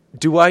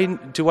do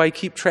I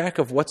keep track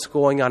of what's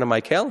going on in my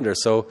calendar?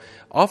 So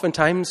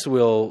oftentimes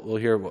we'll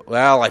hear,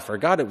 well, I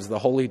forgot it was the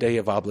holy day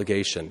of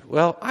obligation.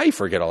 Well, I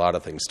forget a lot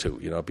of things too,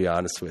 to be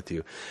honest with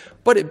you.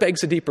 But it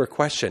begs a deeper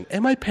question.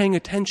 Am I paying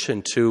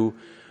attention to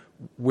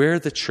where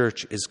the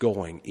church is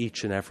going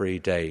each and every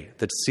day?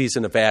 The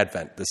season of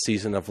Advent, the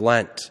season of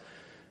Lent,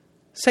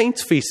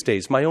 saints' feast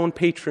days, my own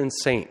patron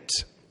saint.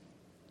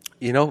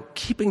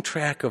 Keeping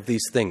track of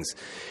these things.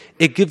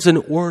 It gives an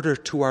order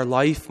to our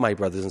life, my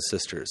brothers and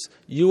sisters.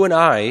 You and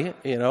I,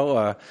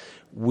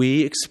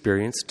 we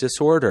experience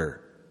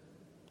disorder,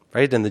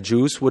 right? And the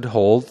Jews would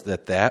hold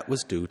that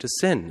was due to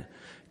sin,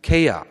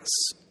 chaos,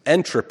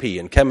 entropy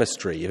in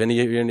chemistry. If any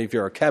of you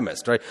are a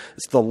chemist, right?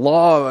 It's the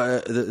law,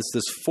 it's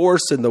this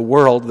force in the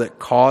world that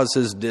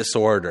causes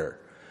disorder.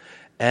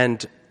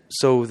 And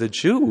so the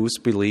Jews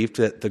believed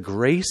that the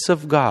grace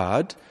of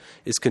God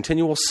is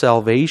continual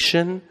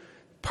salvation.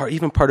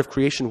 Even part of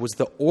creation was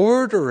the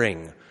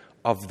ordering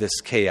of this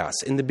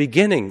chaos. In the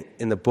beginning,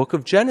 in the book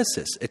of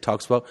Genesis, it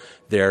talks about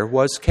there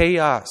was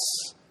chaos.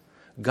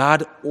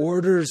 God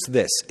orders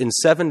this in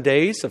 7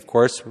 days. Of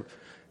course,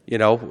 it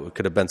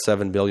could have been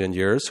 7 billion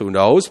years, who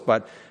knows?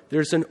 But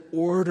there's an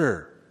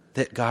order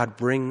that God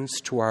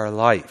brings to our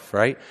life,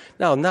 right?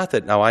 Now, not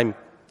that now I'm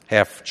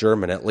half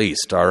German at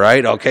least, all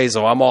right? Okay,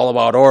 so I'm all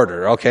about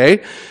order,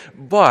 okay?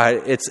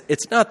 But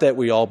it's not that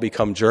we all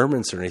become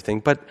Germans or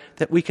anything, but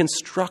that we can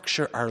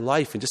structure our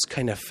life and just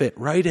kind of fit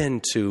right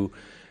into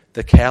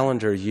the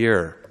calendar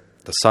year,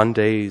 the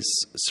Sundays,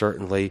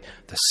 certainly,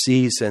 the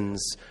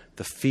seasons,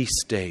 the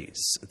feast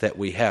days that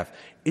we have.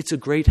 It's a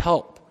great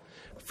help.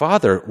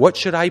 Father, what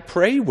should I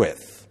pray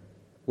with?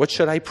 What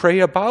should I pray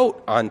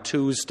about on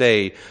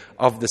Tuesday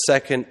of the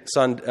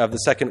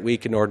second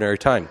week in Ordinary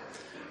Time?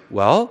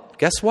 Well,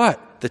 guess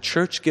what? The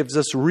church gives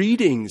us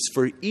readings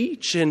for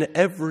each and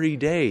every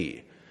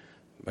day.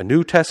 A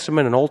New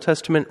Testament, an Old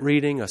Testament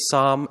reading, a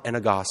psalm, and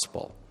a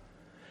gospel.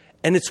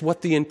 And it's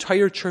what the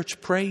entire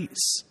church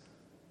prays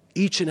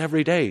each and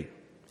every day.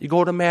 You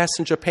go to Mass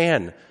in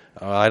Japan.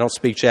 I don't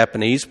speak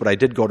Japanese, but I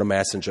did go to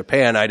Mass in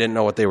Japan. I didn't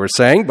know what they were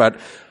saying, but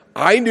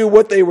I knew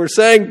what they were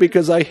saying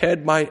because I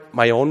had my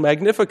own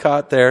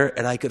Magnificat there,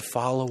 and I could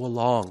follow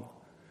along.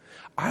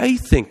 I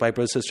think, my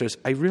brothers and sisters,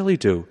 I really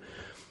do,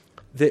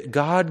 that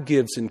God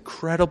gives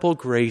incredible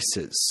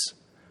graces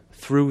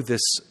through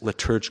this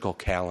liturgical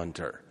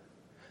calendar.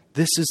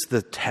 This is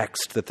the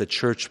text that the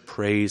church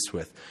prays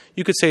with.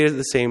 You could say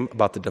the same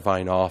about the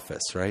divine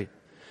office, right?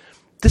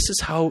 This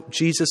is how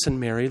Jesus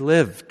and Mary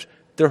lived.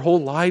 Their whole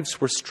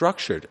lives were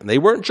structured, and they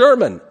weren't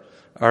German,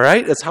 all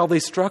right? That's how they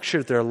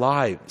structured their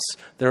lives,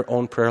 their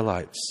own prayer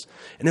lives.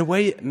 In a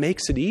way, it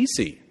makes it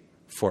easy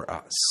for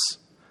us.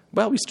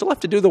 Well, we still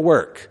have to do the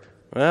work.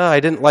 Well, I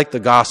didn't like the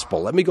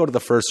gospel. Let me go to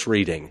the first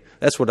reading.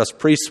 That's what us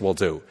priests will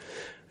do.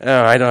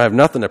 I don't have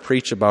nothing to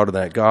preach about in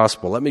that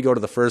gospel. Let me go to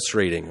the first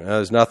reading.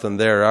 There's nothing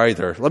there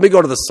either. Let me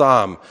go to the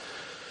psalm.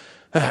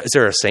 Is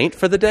there a saint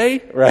for the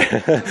day? Right.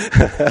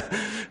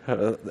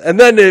 And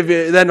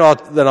then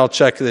I'll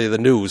check the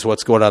news.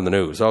 What's going on in the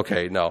news?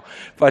 Okay, no.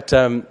 But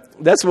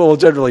that's what we'll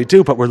generally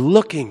do. But we're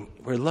looking.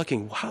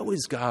 How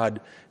is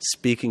God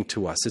speaking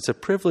to us? It's a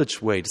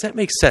privileged way. Does that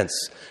make sense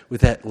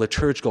with that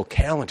liturgical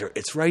calendar?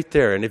 It's right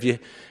there. And if you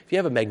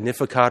have a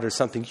Magnificat or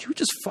something, you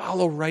just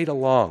follow right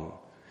along.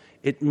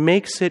 It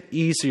makes it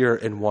easier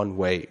in one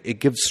way. It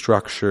gives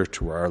structure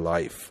to our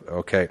life.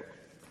 Okay.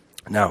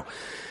 Now,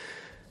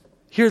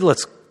 here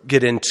let's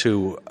get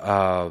into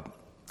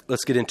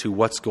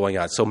what's going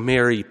on. So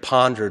Mary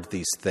pondered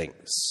these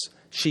things.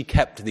 She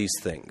kept these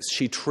things.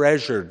 She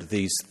treasured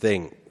these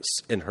things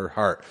in her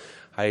heart.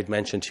 I had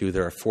mentioned to you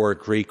there are 4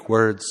 Greek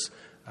words.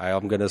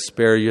 I'm going to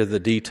spare you the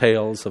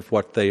details of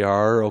what they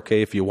are.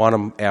 Okay, if you want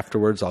them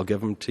afterwards, I'll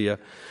give them to you.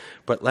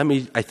 But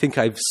I think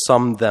I've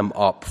summed them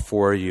up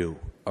for you.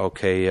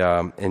 Okay,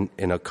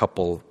 in a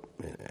couple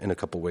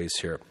ways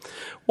here.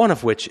 One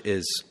of which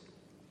is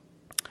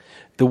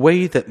the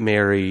way that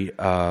Mary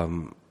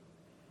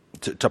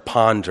to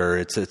ponder.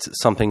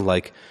 It's something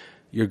like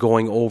you're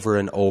going over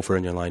and over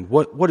in your mind.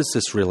 What does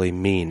this really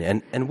mean?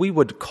 And we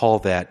would call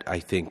that, I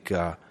think,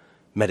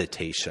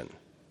 meditation.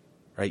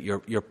 Right?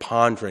 You're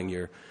pondering.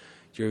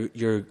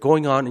 You're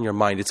going on in your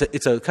mind.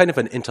 It's a kind of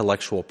an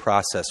intellectual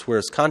process,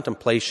 whereas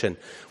contemplation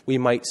we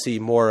might see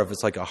more of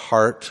as like a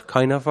heart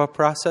kind of a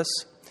process.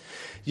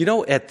 You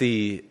know,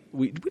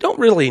 we don't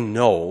really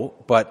know,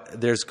 but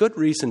there's good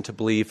reason to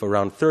believe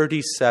around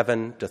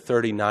 37 to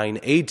 39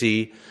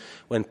 A.D.,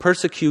 when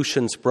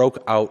persecutions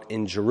broke out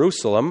in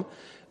Jerusalem,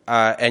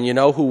 and you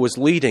know who was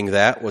leading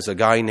that was a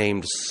guy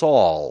named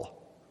Saul,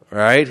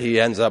 right? He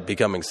ends up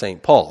becoming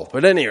St. Paul.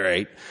 But at any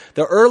rate,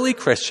 the early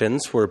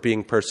Christians were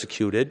being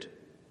persecuted,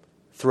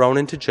 thrown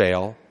into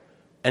jail,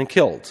 and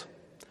killed.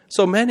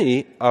 So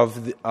many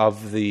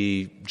of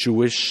the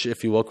Jewish,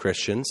 if you will,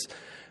 Christians,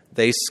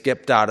 they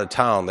skipped out of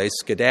town. They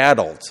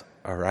skedaddled,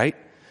 all right?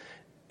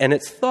 And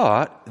it's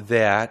thought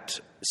that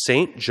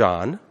St.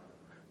 John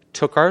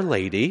took Our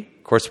Lady.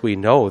 Of course, we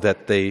know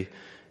that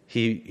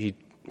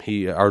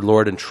our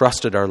Lord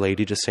entrusted Our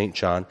Lady to St.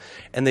 John,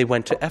 and they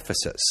went to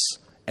Ephesus.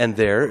 And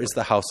there is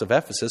the house of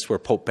Ephesus where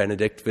Pope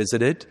Benedict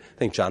visited. I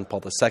think John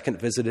Paul II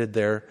visited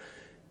there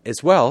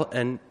as well.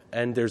 And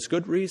there's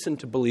good reason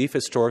to believe,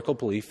 historical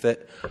belief,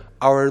 that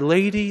Our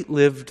Lady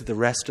lived the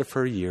rest of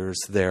her years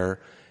there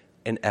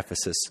in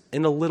Ephesus,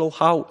 in a little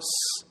house.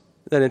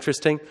 Isn't that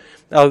interesting?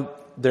 Now,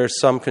 there's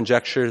some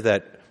conjecture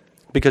that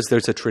because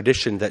there's a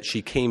tradition that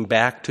she came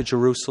back to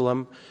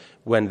Jerusalem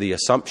when the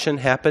Assumption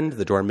happened,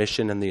 the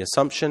Dormition and the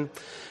Assumption.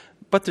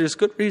 But there's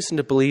good reason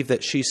to believe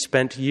that she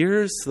spent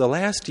the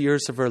last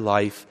years of her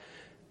life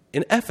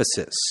in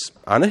Ephesus,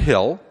 on a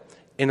hill,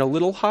 in a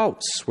little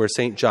house where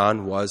St.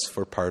 John was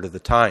for part of the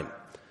time.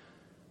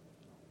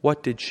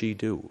 What did she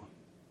do?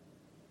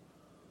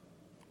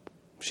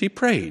 She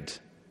prayed.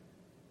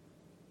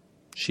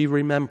 She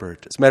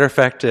remembered. As a matter of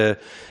fact,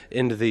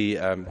 in the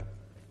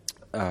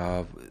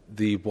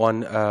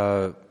one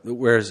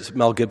where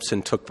Mel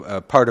Gibson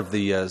took part of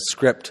the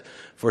script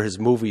for his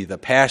movie The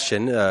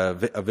Passion,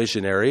 a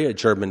visionary, a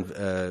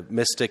German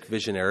mystic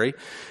visionary,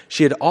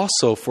 she had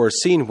also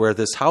foreseen where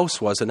this house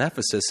was in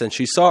Ephesus, and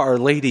she saw Our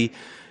Lady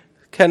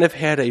kind of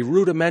had a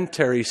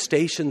rudimentary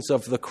Stations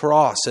of the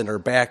Cross in her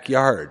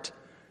backyard,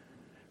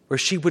 where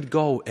she would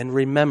go and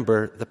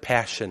remember the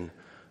passion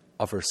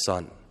of her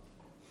Son.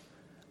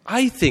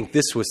 I think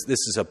this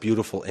is a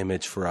beautiful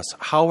image for us.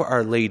 How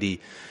Our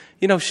Lady,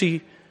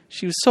 she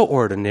was so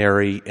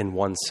ordinary in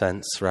one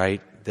sense,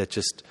 right? That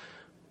just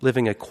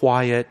living a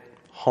quiet,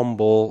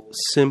 humble,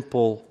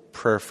 simple,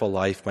 prayerful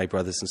life, my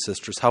brothers and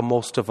sisters. How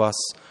most of us,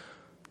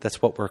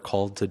 that's what we're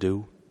called to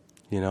do.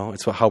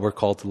 It's how we're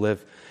called to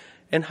live.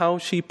 And how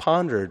she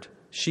pondered,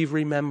 she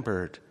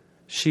remembered,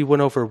 she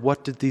went over,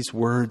 what did these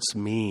words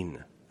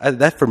mean?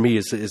 That for me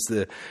is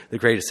the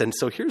greatest. And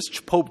so here's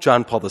Pope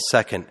John Paul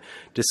II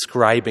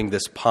describing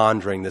this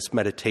pondering, this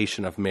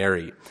meditation of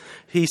Mary.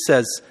 He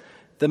says,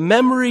 the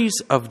memories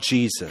of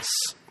Jesus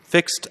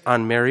fixed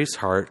on Mary's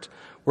heart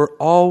were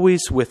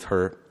always with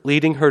her,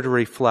 leading her to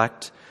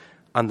reflect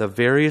on the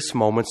various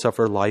moments of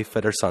her life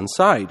at her son's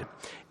side.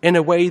 In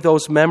a way,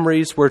 those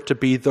memories were to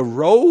be the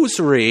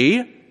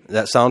rosary,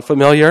 that sound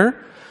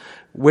familiar?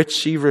 Which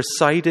she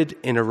recited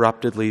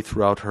interruptedly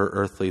throughout her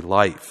earthly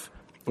life.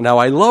 Now,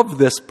 I love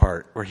this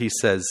part where he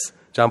says,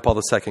 John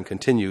Paul II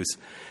continues,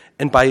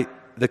 and by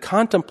the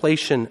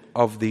contemplation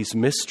of these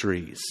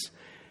mysteries,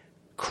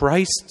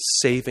 Christ's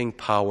saving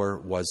power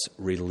was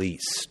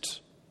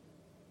released.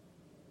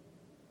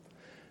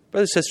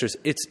 Brothers and sisters,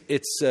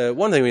 it's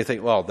one thing when you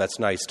think, well, that's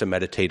nice to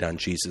meditate on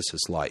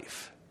Jesus'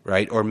 life,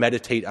 right? Or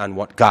meditate on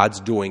what God's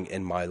doing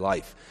in my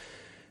life.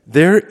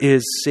 There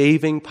is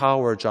saving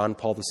power, John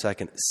Paul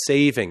II,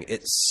 saving.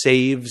 It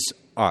saves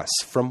us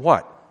from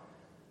what?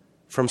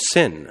 From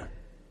sin,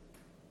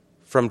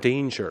 from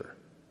danger,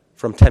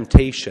 from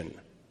temptation,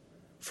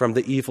 from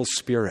the evil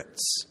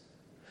spirits.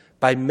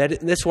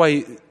 That's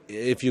why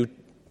if you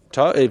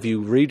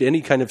read any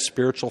kind of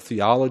spiritual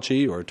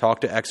theology or talk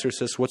to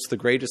exorcists, what's the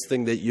greatest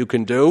thing that you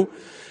can do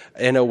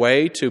in a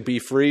way to be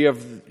free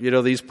of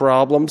these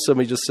problems? Let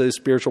me just say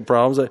spiritual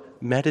problems.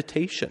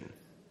 Meditation.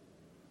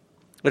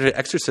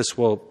 Exorcists,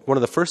 one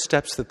of the first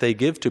steps that they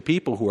give to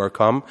people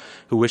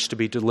who wish to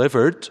be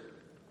delivered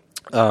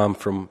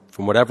from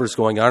whatever's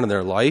going on in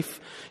their life,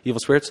 evil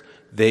spirits,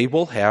 they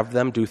will have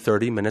them do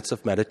 30 minutes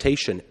of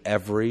meditation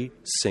every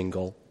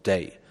single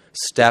day.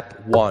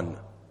 Step 1.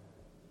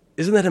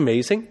 Isn't that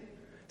amazing?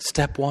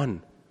 Step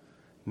 1,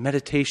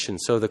 meditation.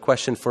 So the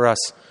question for us,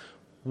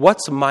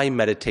 what's my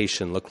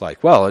meditation look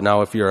like? Well,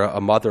 now if you're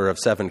a mother of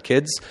 7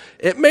 kids,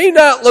 it may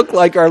not look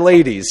like Our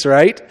Lady's,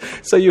 right?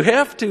 So you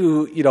have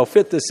to,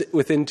 fit this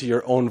within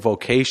your own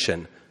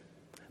vocation.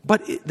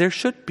 But there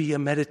should be a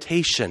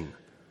meditation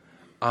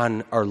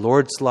on our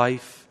Lord's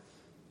life,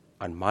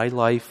 on my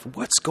life.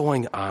 What's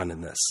going on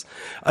in this?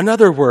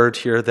 Another word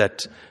here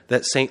that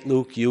St.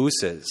 Luke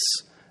uses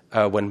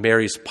when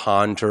Mary's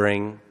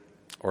pondering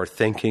or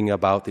thinking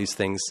about these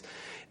things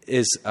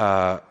is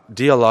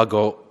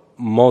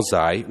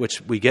dialogomosai,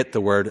 which we get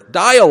the word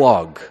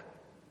dialogue.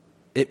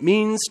 It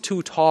means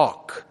to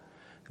talk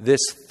this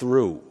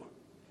through,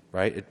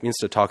 right? It means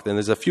to talk. Then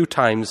there's a few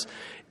times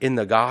in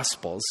the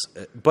Gospels,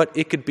 but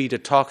it could be to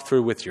talk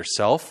through with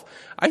yourself.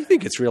 I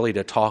think it's really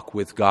to talk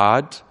with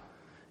God.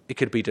 It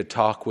could be to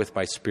talk with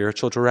my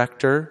spiritual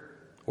director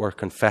or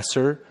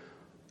confessor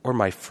or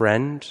my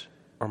friend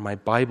or my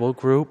Bible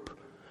group.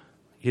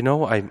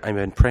 I've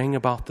been praying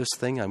about this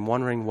thing. I'm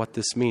wondering what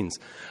this means.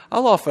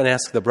 I'll often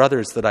ask the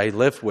brothers that I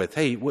live with,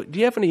 hey, do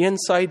you have any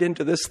insight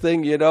into this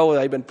thing,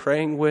 I've been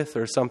praying with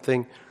or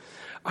something?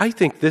 I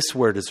think this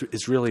word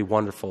is really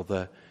wonderful,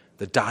 the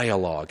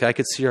dialogue. I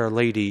could see Our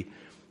Lady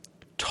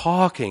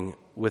talking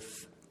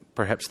with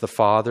perhaps the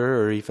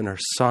Father or even her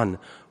Son,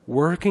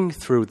 working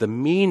through the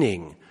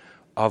meaning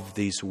of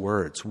these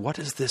words. What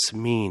does this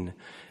mean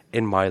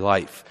in my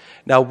life?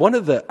 Now,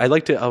 I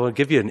will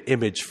give you an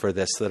image for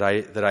this that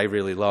I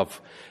really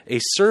love. A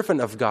servant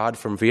of God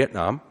from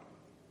Vietnam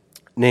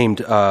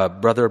named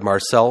Brother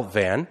Marcel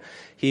Van.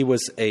 He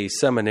was a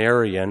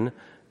seminarian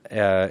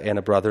and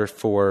a brother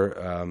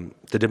for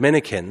the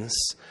Dominicans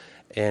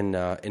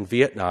in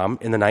Vietnam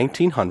in the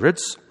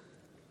 1900s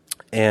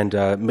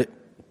and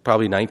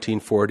probably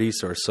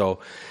 1940s or so.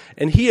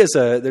 And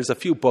there's a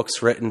few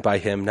books written by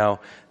him. Now,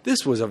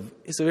 it's a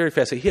very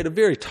fascinating. He had a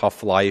very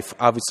tough life,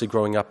 obviously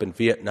growing up in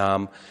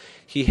Vietnam.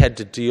 He had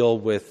to deal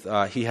with,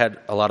 he had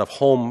a lot of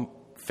home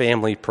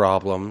family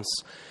problems.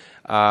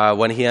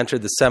 When he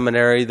entered the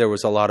seminary, there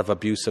was a lot of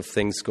abusive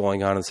things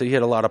going on. And so he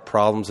had a lot of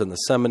problems in the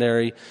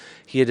seminary.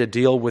 He had to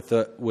deal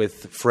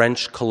with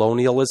French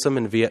colonialism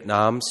in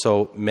Vietnam.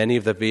 So many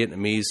of the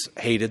Vietnamese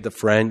hated the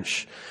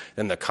French.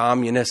 Then the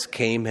communists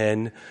came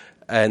in.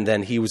 And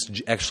then he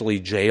was actually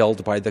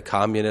jailed by the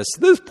communists.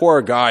 This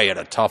poor guy had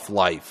a tough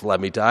life, let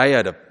me tell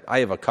you. I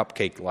have a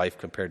cupcake life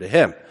compared to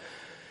him.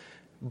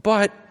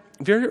 But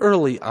very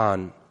early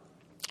on,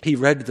 he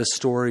read The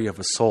Story of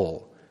a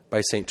Soul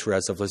by St.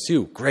 Therese of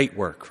Lisieux. Great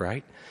work,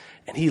 right?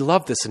 And he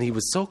loved this, and he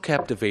was so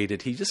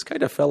captivated, he just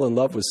kind of fell in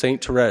love with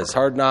St. Therese.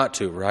 Hard not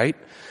to, right?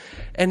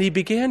 And he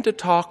began to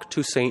talk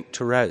to St.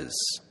 Therese.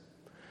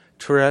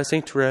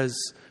 St.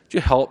 Therese, would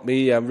you help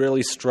me? I'm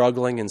really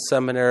struggling in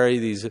seminary.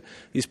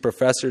 These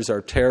professors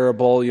are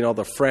terrible.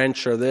 The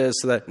French are this,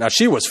 that. Now,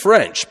 she was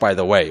French, by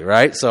the way,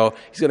 right? So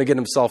he's going to get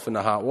himself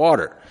into hot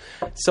water.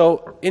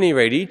 So, at any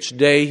rate, each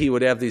day he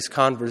would have these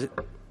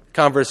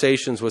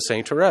conversations with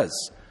St.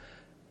 Therese.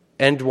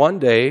 And one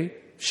day,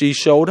 she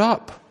showed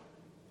up.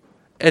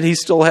 And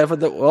he's still having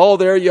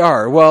there you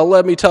are. Well,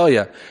 let me tell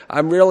you,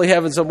 I'm really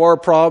having some more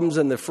problems,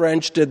 and the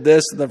French did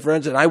this,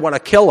 and I want to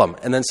kill them.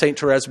 And then St.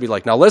 Therese would be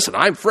like, now listen,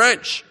 I'm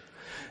French.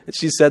 And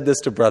she said this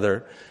to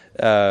Brother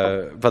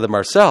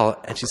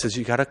Marcel, and she says,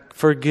 you got to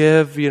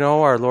forgive,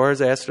 our Lord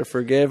has asked her to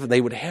forgive. And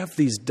they would have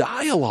these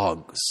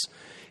dialogues,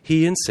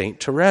 he and St.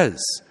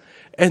 Therese.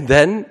 And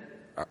then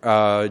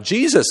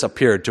Jesus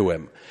appeared to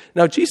him.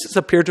 Now, Jesus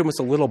appeared to him as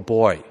a little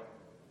boy.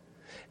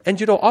 And,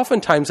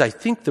 oftentimes I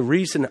think the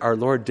reason our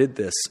Lord did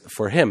this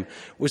for him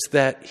was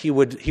that he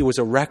was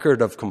a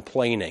record of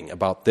complaining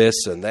about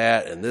this and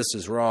that, and this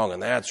is wrong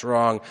and that's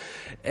wrong.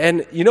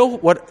 And you know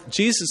what?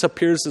 Jesus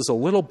appears as a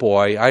little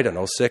boy,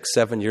 6,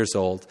 7 years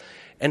old,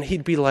 and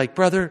he'd be like,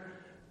 brother,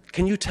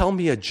 can you tell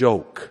me a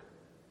joke?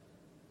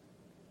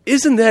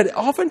 Isn't that,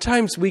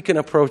 oftentimes we can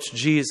approach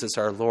Jesus,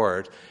 our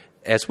Lord,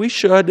 as we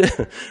should,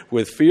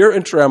 with fear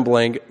and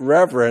trembling,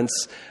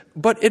 reverence,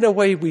 but in a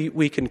way,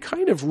 we can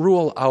kind of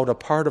rule out a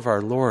part of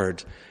our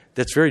Lord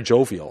that's very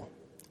jovial.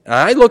 And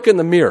I look in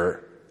the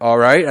mirror, all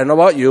right? I don't know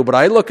about you, but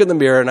I look in the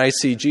mirror and I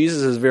see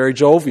Jesus is very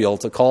jovial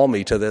to call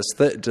me to this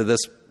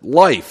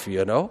life,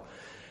 And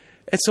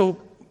so,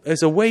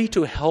 as a way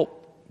to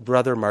help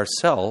Brother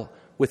Marcel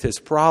with his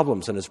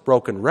problems and his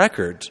broken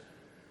record,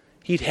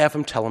 he'd have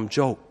him tell him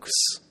jokes.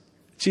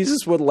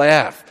 Jesus would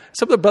laugh.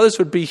 Some of the brothers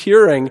would be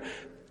hearing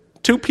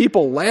two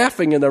people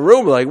laughing in the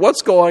room, like,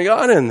 what's going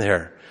on in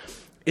there?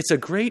 It's a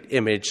great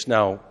image.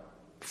 Now,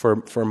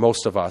 for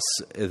most of us,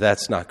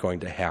 that's not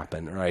going to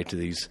happen, right?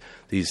 These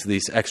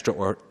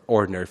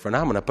extraordinary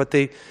phenomena, but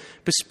they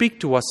speak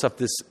to us of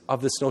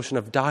this notion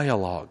of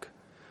dialogue,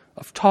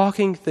 of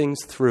talking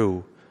things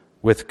through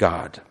with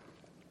God.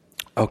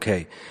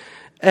 Okay,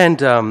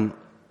 and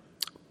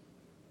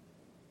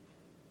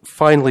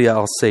finally,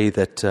 I'll say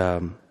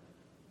that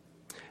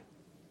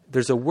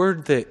there's a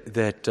word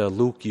that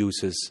Luke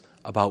uses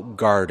about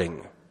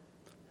guarding.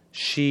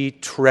 She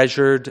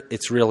treasured,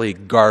 it's really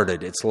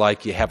guarded. It's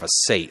like you have a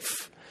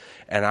safe.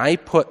 And I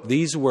put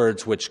these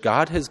words which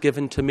God has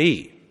given to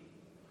me,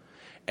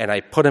 and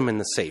I put them in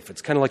the safe.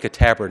 It's kind of like a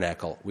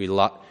tabernacle. We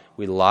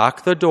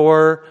lock the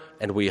door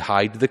and we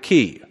hide the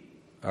key.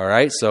 All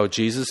right? So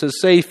Jesus is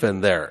safe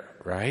in there,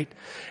 right?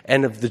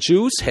 And if the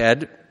Jews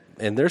had,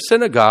 in their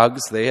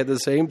synagogues, they had the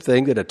same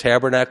thing, that a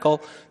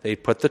tabernacle. They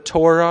put the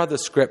Torah, the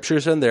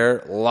scriptures in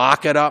there,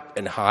 lock it up,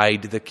 and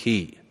hide the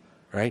key,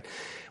 right?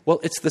 Well,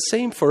 it's the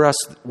same for us.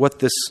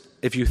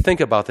 If you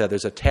think about that,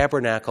 there's a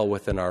tabernacle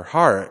within our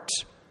heart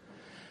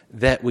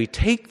that we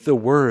take the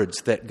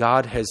words that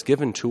God has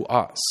given to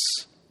us,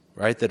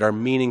 right, that are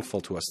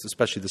meaningful to us,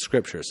 especially the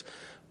scriptures.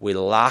 We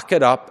lock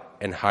it up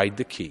and hide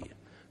the key.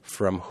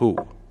 From who?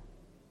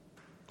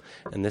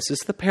 And this is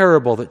the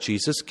parable that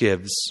Jesus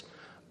gives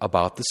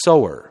about the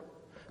sower.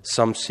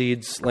 Some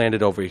seeds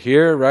landed over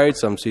here, right?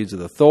 Some seeds are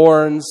the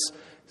thorns.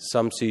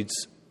 Some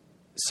seeds,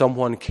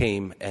 someone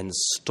came and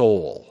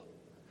stole.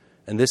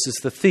 And this is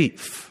the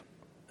thief.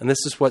 And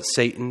this is what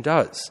Satan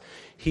does.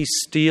 He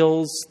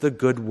steals the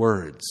good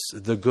words,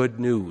 the good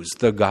news,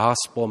 the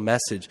gospel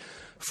message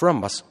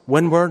from us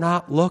when we're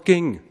not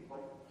looking.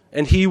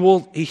 And he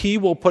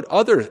will put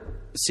other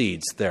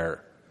seeds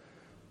there.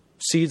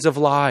 Seeds of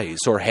lies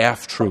or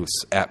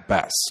half-truths at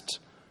best.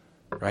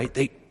 Right?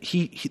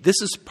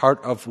 This is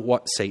part of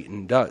what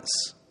Satan does.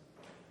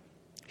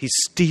 He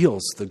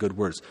steals the good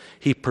words.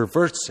 He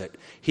perverts it.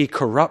 He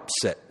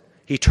corrupts it.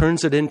 He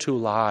turns it into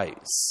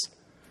lies.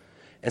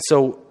 And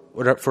so,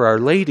 for Our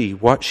Lady,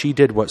 what she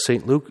did, what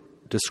St.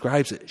 Luke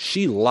describes it,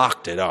 she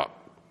locked it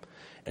up.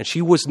 And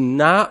she was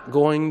not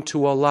going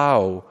to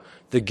allow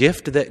the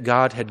gift that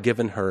God had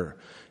given her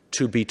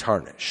to be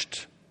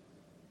tarnished,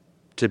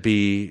 to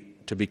be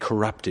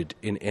corrupted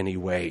in any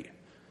way.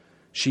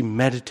 She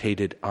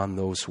meditated on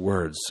those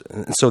words.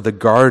 And so the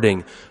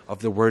guarding of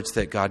the words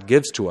that God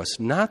gives to us,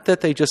 not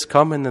that they just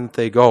come and then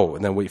they go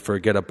and then we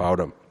forget about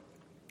them.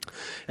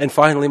 And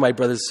finally, my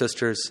brothers and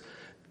sisters,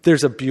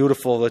 there's a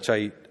beautiful, which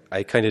I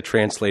kind of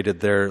translated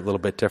there a little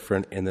bit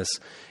different in this,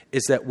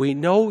 is that we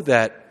know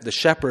that the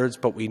shepherds,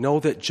 but we know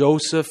that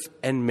Joseph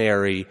and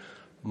Mary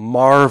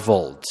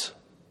marveled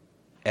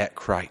at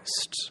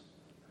Christ.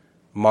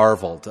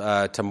 Marveled.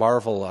 To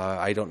marvel,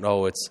 I don't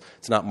know, it's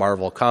not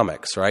Marvel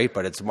Comics, right?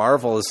 But it's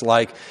marvel is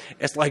like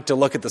to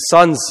look at the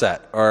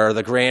sunset or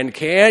the Grand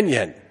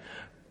Canyon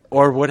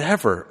or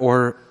whatever,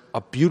 or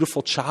a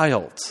beautiful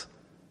child.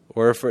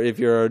 Or if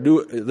you're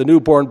the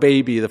newborn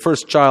baby, the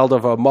first child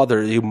of a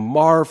mother, you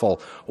marvel.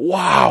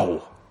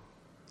 Wow,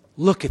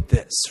 look at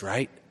this,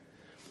 right?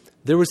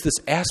 There was this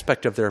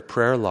aspect of their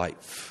prayer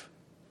life,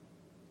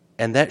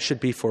 and that should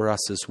be for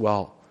us as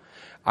well.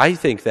 I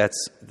think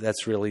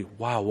that's really,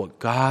 wow, what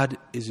God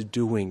is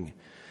doing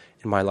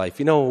in my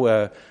life.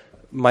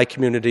 My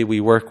community,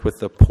 we work with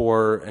the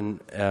poor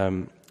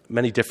and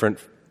many different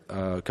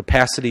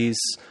capacities,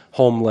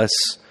 homeless,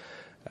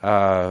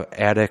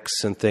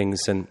 addicts and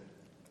things. And,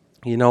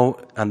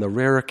 on the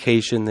rare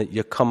occasion that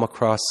you come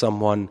across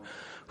someone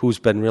who's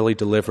been really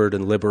delivered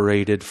and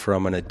liberated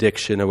from an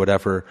addiction or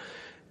whatever,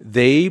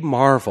 they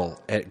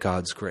marvel at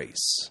God's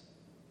grace.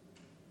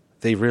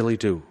 They really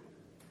do.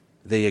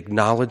 They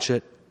acknowledge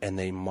it and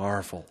they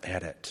marvel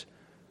at it.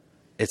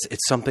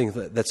 It's something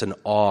that's an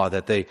awe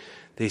that they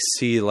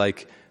see,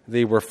 like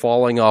they were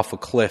falling off a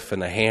cliff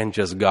and a hand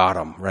just got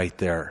them right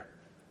there.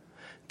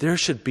 There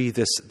should be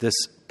this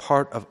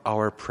part of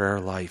our prayer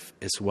life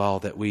as well,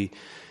 that we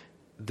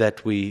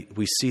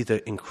see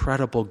the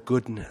incredible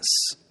goodness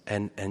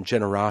and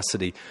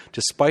generosity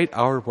despite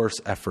our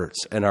worst efforts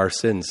and our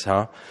sins.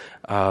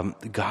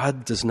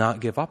 God does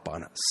not give up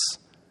on us,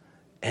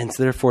 and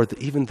therefore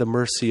even the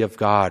mercy of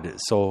God.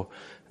 So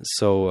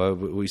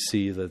we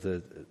see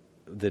the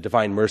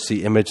divine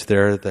mercy image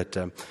there, that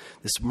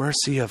this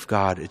mercy of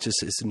God, it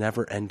just is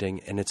never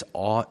ending, and it's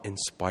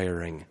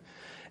awe-inspiring.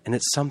 And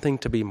it's something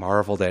to be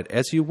marveled at,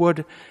 as you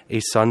would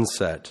a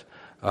sunset.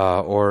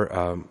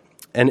 And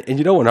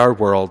in our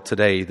world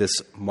today, this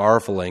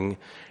marveling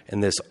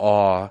and this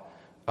awe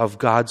of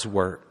God's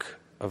work,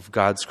 of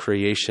God's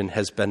creation,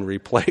 has been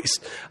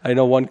replaced. I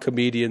know one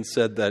comedian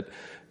said that,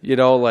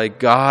 like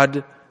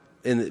God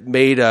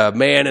made a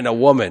man and a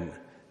woman,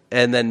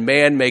 and then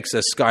man makes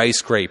a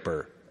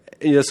skyscraper.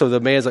 So the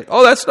man's like,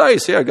 oh, that's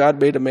nice. Yeah,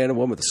 God made a man and a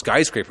woman with a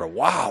skyscraper.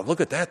 Wow,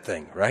 look at that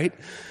thing, right?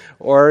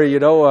 Or,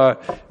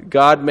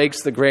 God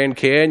makes the Grand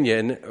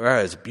Canyon.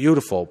 It's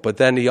beautiful. But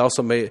then he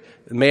also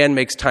man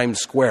makes Times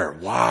Square.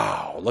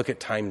 Wow, look at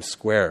Times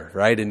Square,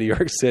 right, in New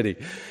York City.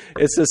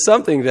 It's just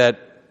something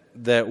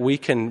that we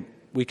can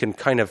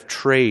kind of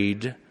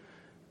trade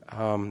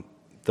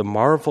the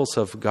marvels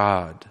of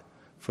God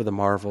for the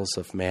marvels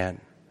of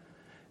man.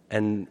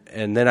 And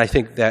then I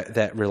think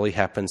that really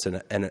happens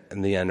in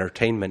the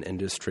entertainment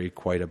industry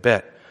quite a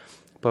bit.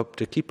 But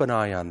to keep an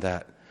eye on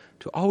that,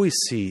 to always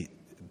see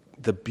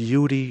the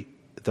beauty,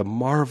 the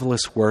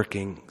marvelous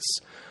workings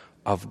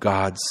of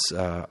God's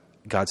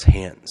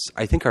hands.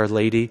 I think Our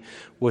Lady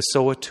was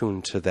so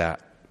attuned to that.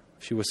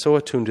 She was so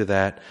attuned to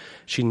that.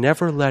 She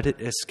never let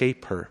it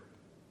escape her.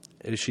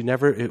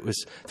 It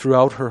was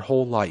throughout her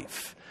whole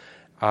life,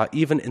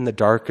 even in the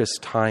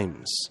darkest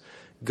times.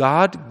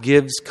 God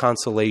gives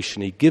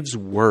consolation. He gives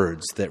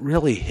words that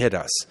really hit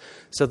us,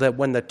 so that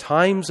when the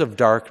times of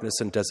darkness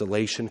and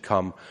desolation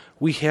come,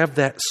 we have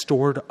that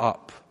stored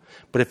up.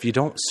 But if you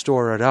don't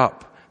store it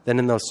up, then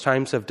in those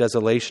times of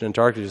desolation and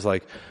darkness, it's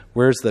like,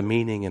 where's the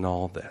meaning in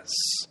all this?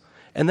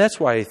 And that's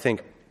why I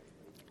think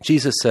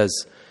Jesus says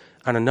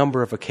on a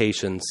number of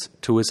occasions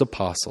to his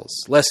apostles,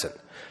 listen,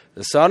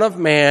 the Son of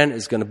Man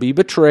is going to be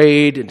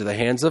betrayed into the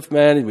hands of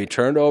men and be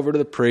turned over to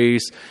the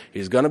priests.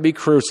 He's going to be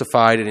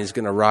crucified, and he's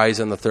going to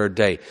rise on the third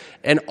day.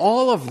 And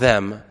all of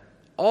them,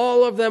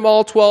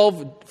 all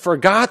 12,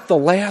 forgot the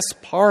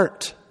last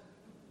part,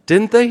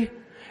 didn't they?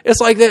 It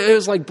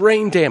was like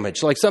brain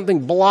damage, like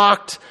something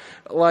blocked,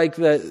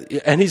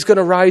 and he's going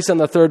to rise on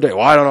the third day.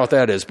 Well, I don't know what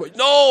that is, but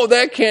no,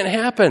 that can't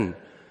happen,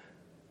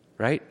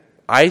 right?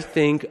 I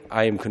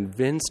am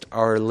convinced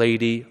Our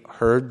Lady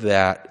heard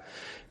that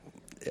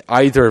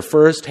either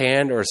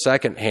firsthand or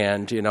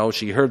secondhand.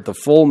 She heard the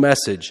full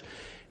message,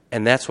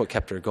 and that's what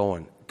kept her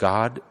going.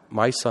 God,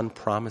 my son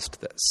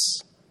promised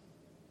this.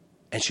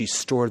 And she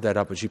stored that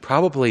up, and she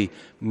probably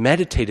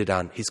meditated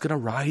on, he's going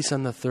to rise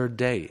on the third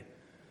day.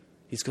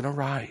 He's going to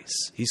rise.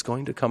 He's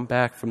going to come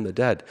back from the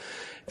dead.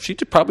 She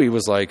probably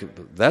was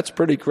like, that's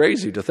pretty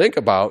crazy to think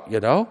about,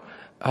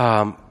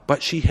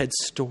 but she had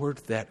stored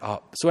that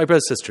up. So my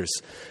brothers and sisters,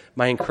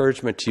 my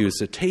encouragement to you is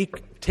to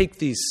take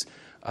these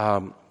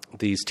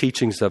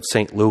teachings of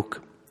St.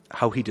 Luke,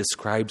 how he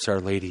describes Our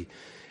Lady,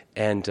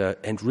 and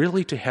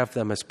really to have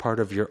them as part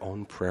of your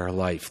own prayer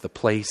life. The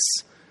place,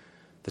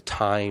 the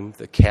time,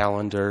 the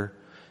calendar,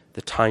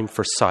 the time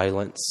for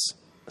silence,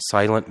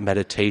 silent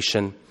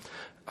meditation,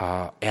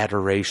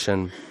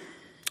 adoration,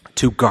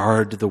 to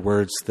guard the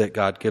words that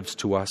God gives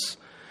to us,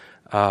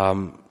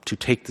 to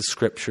take the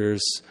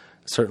scriptures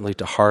certainly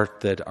to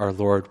heart that our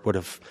Lord would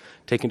have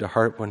taken to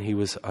heart when he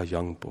was a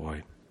young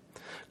boy.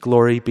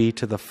 Glory be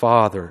to the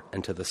Father,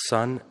 and to the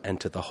Son, and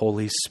to the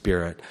Holy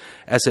Spirit,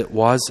 as it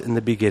was in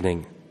the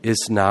beginning,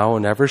 is now,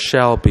 and ever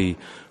shall be,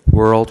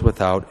 world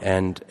without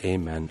end.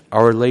 Amen.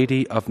 Our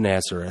Lady of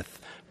Nazareth,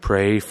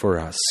 pray for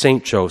us.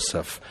 Saint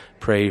Joseph,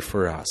 pray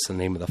for us. In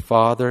the name of the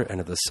Father, and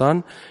of the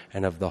Son,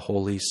 and of the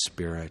Holy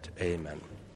Spirit. Amen.